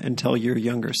time and tell your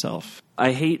younger self?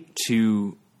 I hate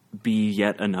to be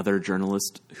yet another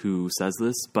journalist who says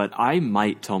this, but I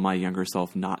might tell my younger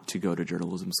self not to go to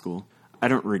journalism school. I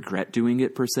don't regret doing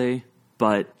it per se.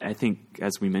 But I think,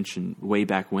 as we mentioned way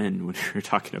back when we were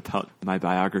talking about my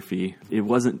biography, it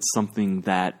wasn't something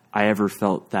that I ever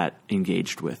felt that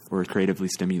engaged with or creatively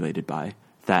stimulated by.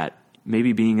 That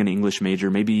maybe being an English major,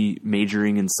 maybe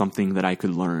majoring in something that I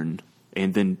could learn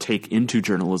and then take into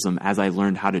journalism as I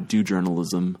learned how to do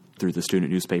journalism through the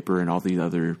student newspaper and all the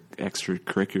other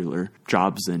extracurricular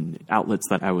jobs and outlets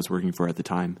that I was working for at the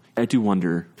time. I do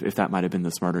wonder if that might have been the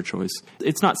smarter choice.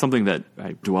 It's not something that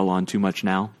I dwell on too much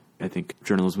now. I think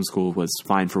journalism school was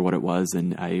fine for what it was,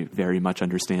 and I very much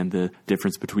understand the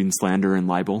difference between slander and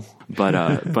libel.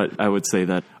 But but I would say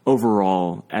that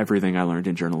overall, everything I learned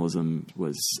in journalism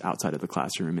was outside of the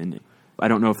classroom. And I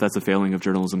don't know if that's a failing of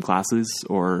journalism classes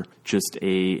or just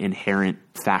a inherent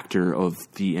factor of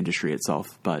the industry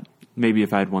itself. But maybe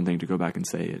if I had one thing to go back and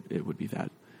say, it would be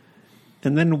that.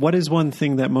 And then what is one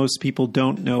thing that most people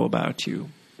don't know about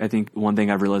you? I think one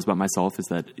thing I've realized about myself is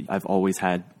that I've always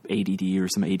had ADD or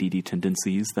some ADD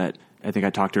tendencies that I think I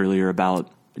talked earlier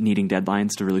about needing deadlines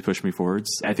to really push me forwards.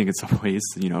 I think in some ways,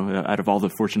 out of all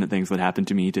the fortunate things that happened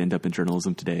to me to end up in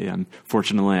journalism today,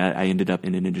 fortunately I ended up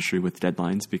in an industry with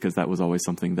deadlines because that was always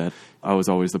something that I was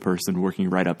always the person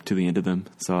working right up to the end of them.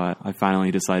 So I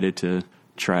finally decided to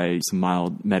try some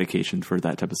mild medication for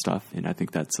that type of stuff. And I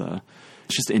think that's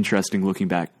it's just interesting looking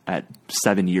back at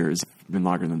 7 years, been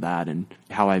longer than that, and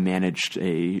how I managed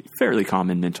a fairly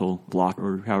common mental block,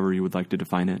 or however you would like to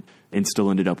define it, and still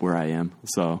ended up where I am.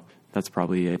 So that's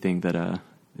probably a thing that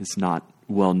is not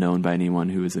well known by anyone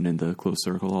who isn't in the close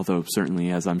circle, although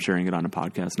certainly as I'm sharing it on a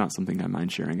podcast, not something I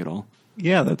mind sharing at all.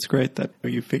 Yeah, that's great that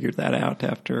you figured that out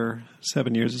after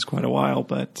 7 years is quite a while,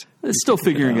 but... It's still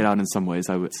figuring it out in some ways,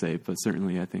 I would say, but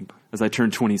certainly I think as I turn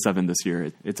 27 this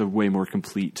year, it's a way more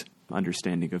complete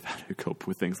understanding of how to cope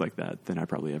with things like that than I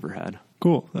probably ever had.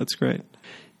 Cool, that's great.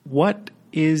 What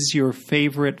is your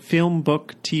favorite film,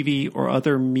 book, TV, or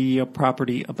other media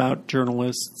property about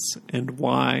journalists, and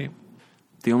why?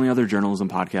 The only other journalism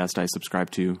podcast I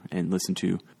subscribe to and listen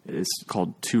to is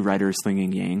called Two Writers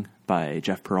Slinging Yang by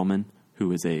Jeff Pearlman,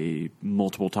 who is a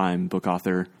multiple-time book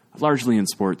author, largely in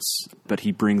sports, but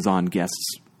he brings on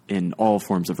guests in all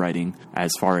forms of writing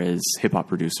as far as hip-hop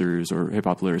producers or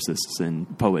hip-hop lyricists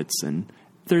and poets. And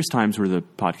there's times where the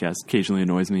podcast occasionally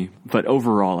annoys me. But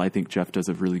overall, I think Jeff does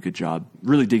a really good job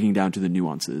really digging down to the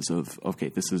nuances of, okay,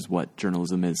 this is what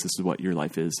journalism is. This is what your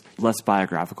life is. Less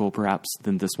biographical, perhaps,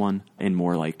 than this one. And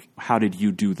more like, how did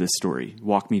you do this story?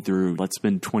 Walk me through. Let's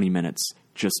spend 20 minutes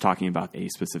just talking about a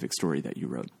specific story that you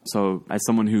wrote. So as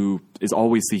someone who is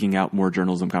always seeking out more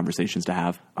journalism conversations to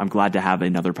have, I'm glad to have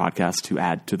another podcast to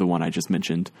add to the one I just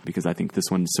mentioned, because I think this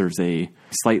one serves a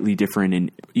slightly different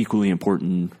and equally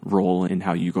important role in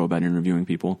how you go about interviewing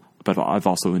people. But I've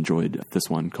also enjoyed this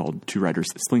one called Two Writers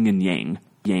Slinging Yang,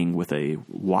 Yang with a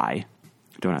Y.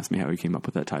 Don't ask me how he came up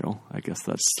with that title. I guess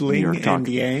that's Sling New York talk. And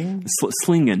Yang?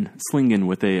 Slinging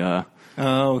with a...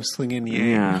 Slinging Yang.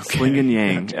 Yeah, okay. Slinging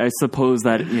Yang. Gotcha. I suppose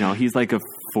that, he's like a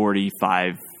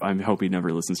 45. I hope he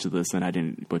never listens to this and I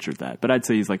didn't butcher that. But I'd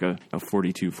say he's like a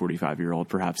 42, 45-year-old.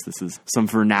 Perhaps this is some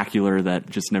vernacular that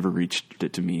just never reached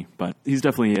it to me. But he's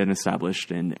definitely an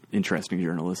established and interesting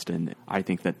journalist. And I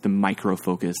think that the micro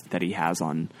focus that he has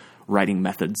on writing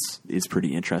methods is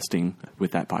pretty interesting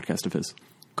with that podcast of his.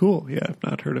 Cool. Yeah, I've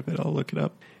not heard of it. I'll look it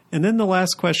up. And then the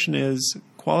last question is,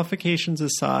 qualifications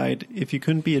aside, if you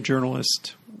couldn't be a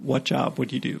journalist, what job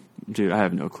would you do? Dude, I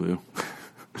have no clue.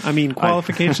 I mean,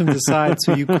 qualifications aside,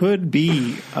 so you could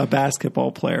be a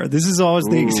basketball player. This is always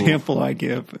the example I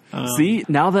give. See,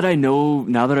 now that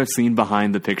I've seen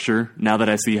behind the picture, now that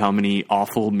I see how many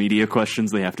awful media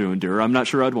questions they have to endure, I'm not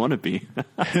sure I'd want to be.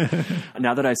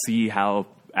 Now that I see how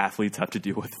athletes have to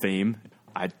deal with fame,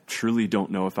 I truly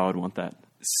don't know if I would want that.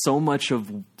 So much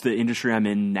of the industry I'm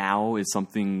in now is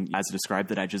something, as described,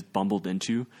 that I just bumbled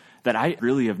into, that I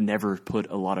really have never put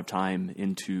a lot of time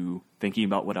into thinking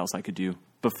about what else I could do.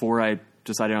 Before I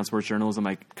decided on sports journalism,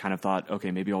 I kind of thought, okay,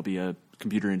 maybe I'll be a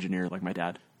computer engineer like my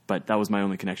dad. But that was my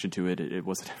only connection to it. It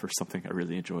wasn't ever something I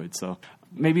really enjoyed. So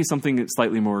maybe something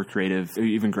slightly more creative,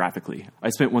 even graphically. I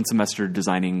spent one semester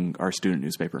designing our student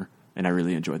newspaper, and I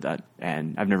really enjoyed that.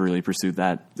 And I've never really pursued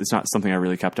that. It's not something I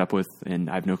really kept up with, and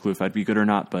I have no clue if I'd be good or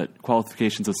not. But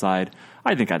qualifications aside,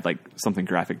 I think I'd like something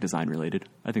graphic design related.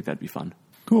 I think that'd be fun.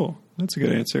 Cool. That's a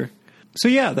good answer. So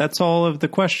yeah, that's all of the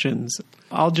questions.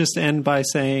 I'll just end by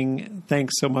saying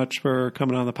thanks so much for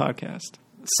coming on the podcast.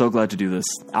 So glad to do this.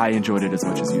 I enjoyed it as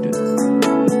much as you did.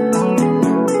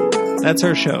 That's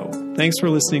our show. Thanks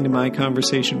for listening to my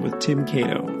conversation with Tim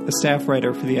Cato, a staff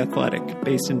writer for The Athletic,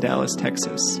 based in Dallas,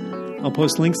 Texas. I'll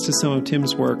post links to some of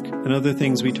Tim's work and other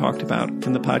things we talked about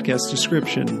in the podcast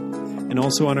description and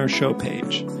also on our show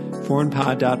page,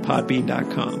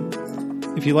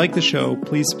 foreignpod.podbean.com. If you like the show,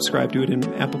 please subscribe to it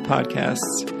in Apple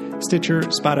Podcasts, Stitcher,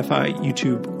 Spotify,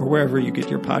 YouTube, or wherever you get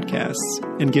your podcasts,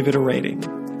 and give it a rating.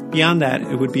 Beyond that,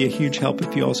 it would be a huge help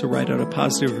if you also write out a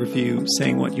positive review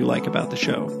saying what you like about the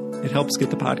show. It helps get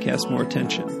the podcast more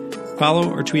attention.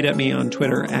 Follow or tweet at me on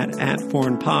Twitter at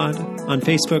 @foreignpod. On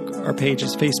Facebook, our page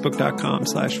is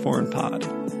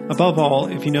facebook.com/foreignpod. Above all,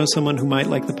 if you know someone who might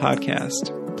like the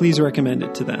podcast, please recommend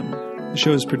it to them. The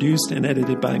show is produced and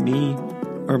edited by me.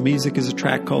 Our music is a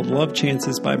track called Love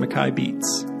Chances by Mackay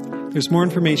Beats. There's more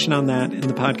information on that in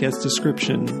the podcast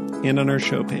description and on our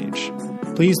show page.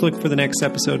 Please look for the next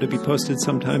episode to be posted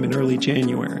sometime in early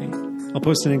January. I'll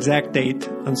post an exact date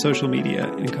on social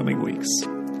media in coming weeks.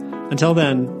 Until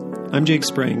then, I'm Jake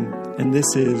Spring, and this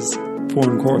is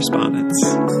Foreign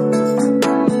Correspondence.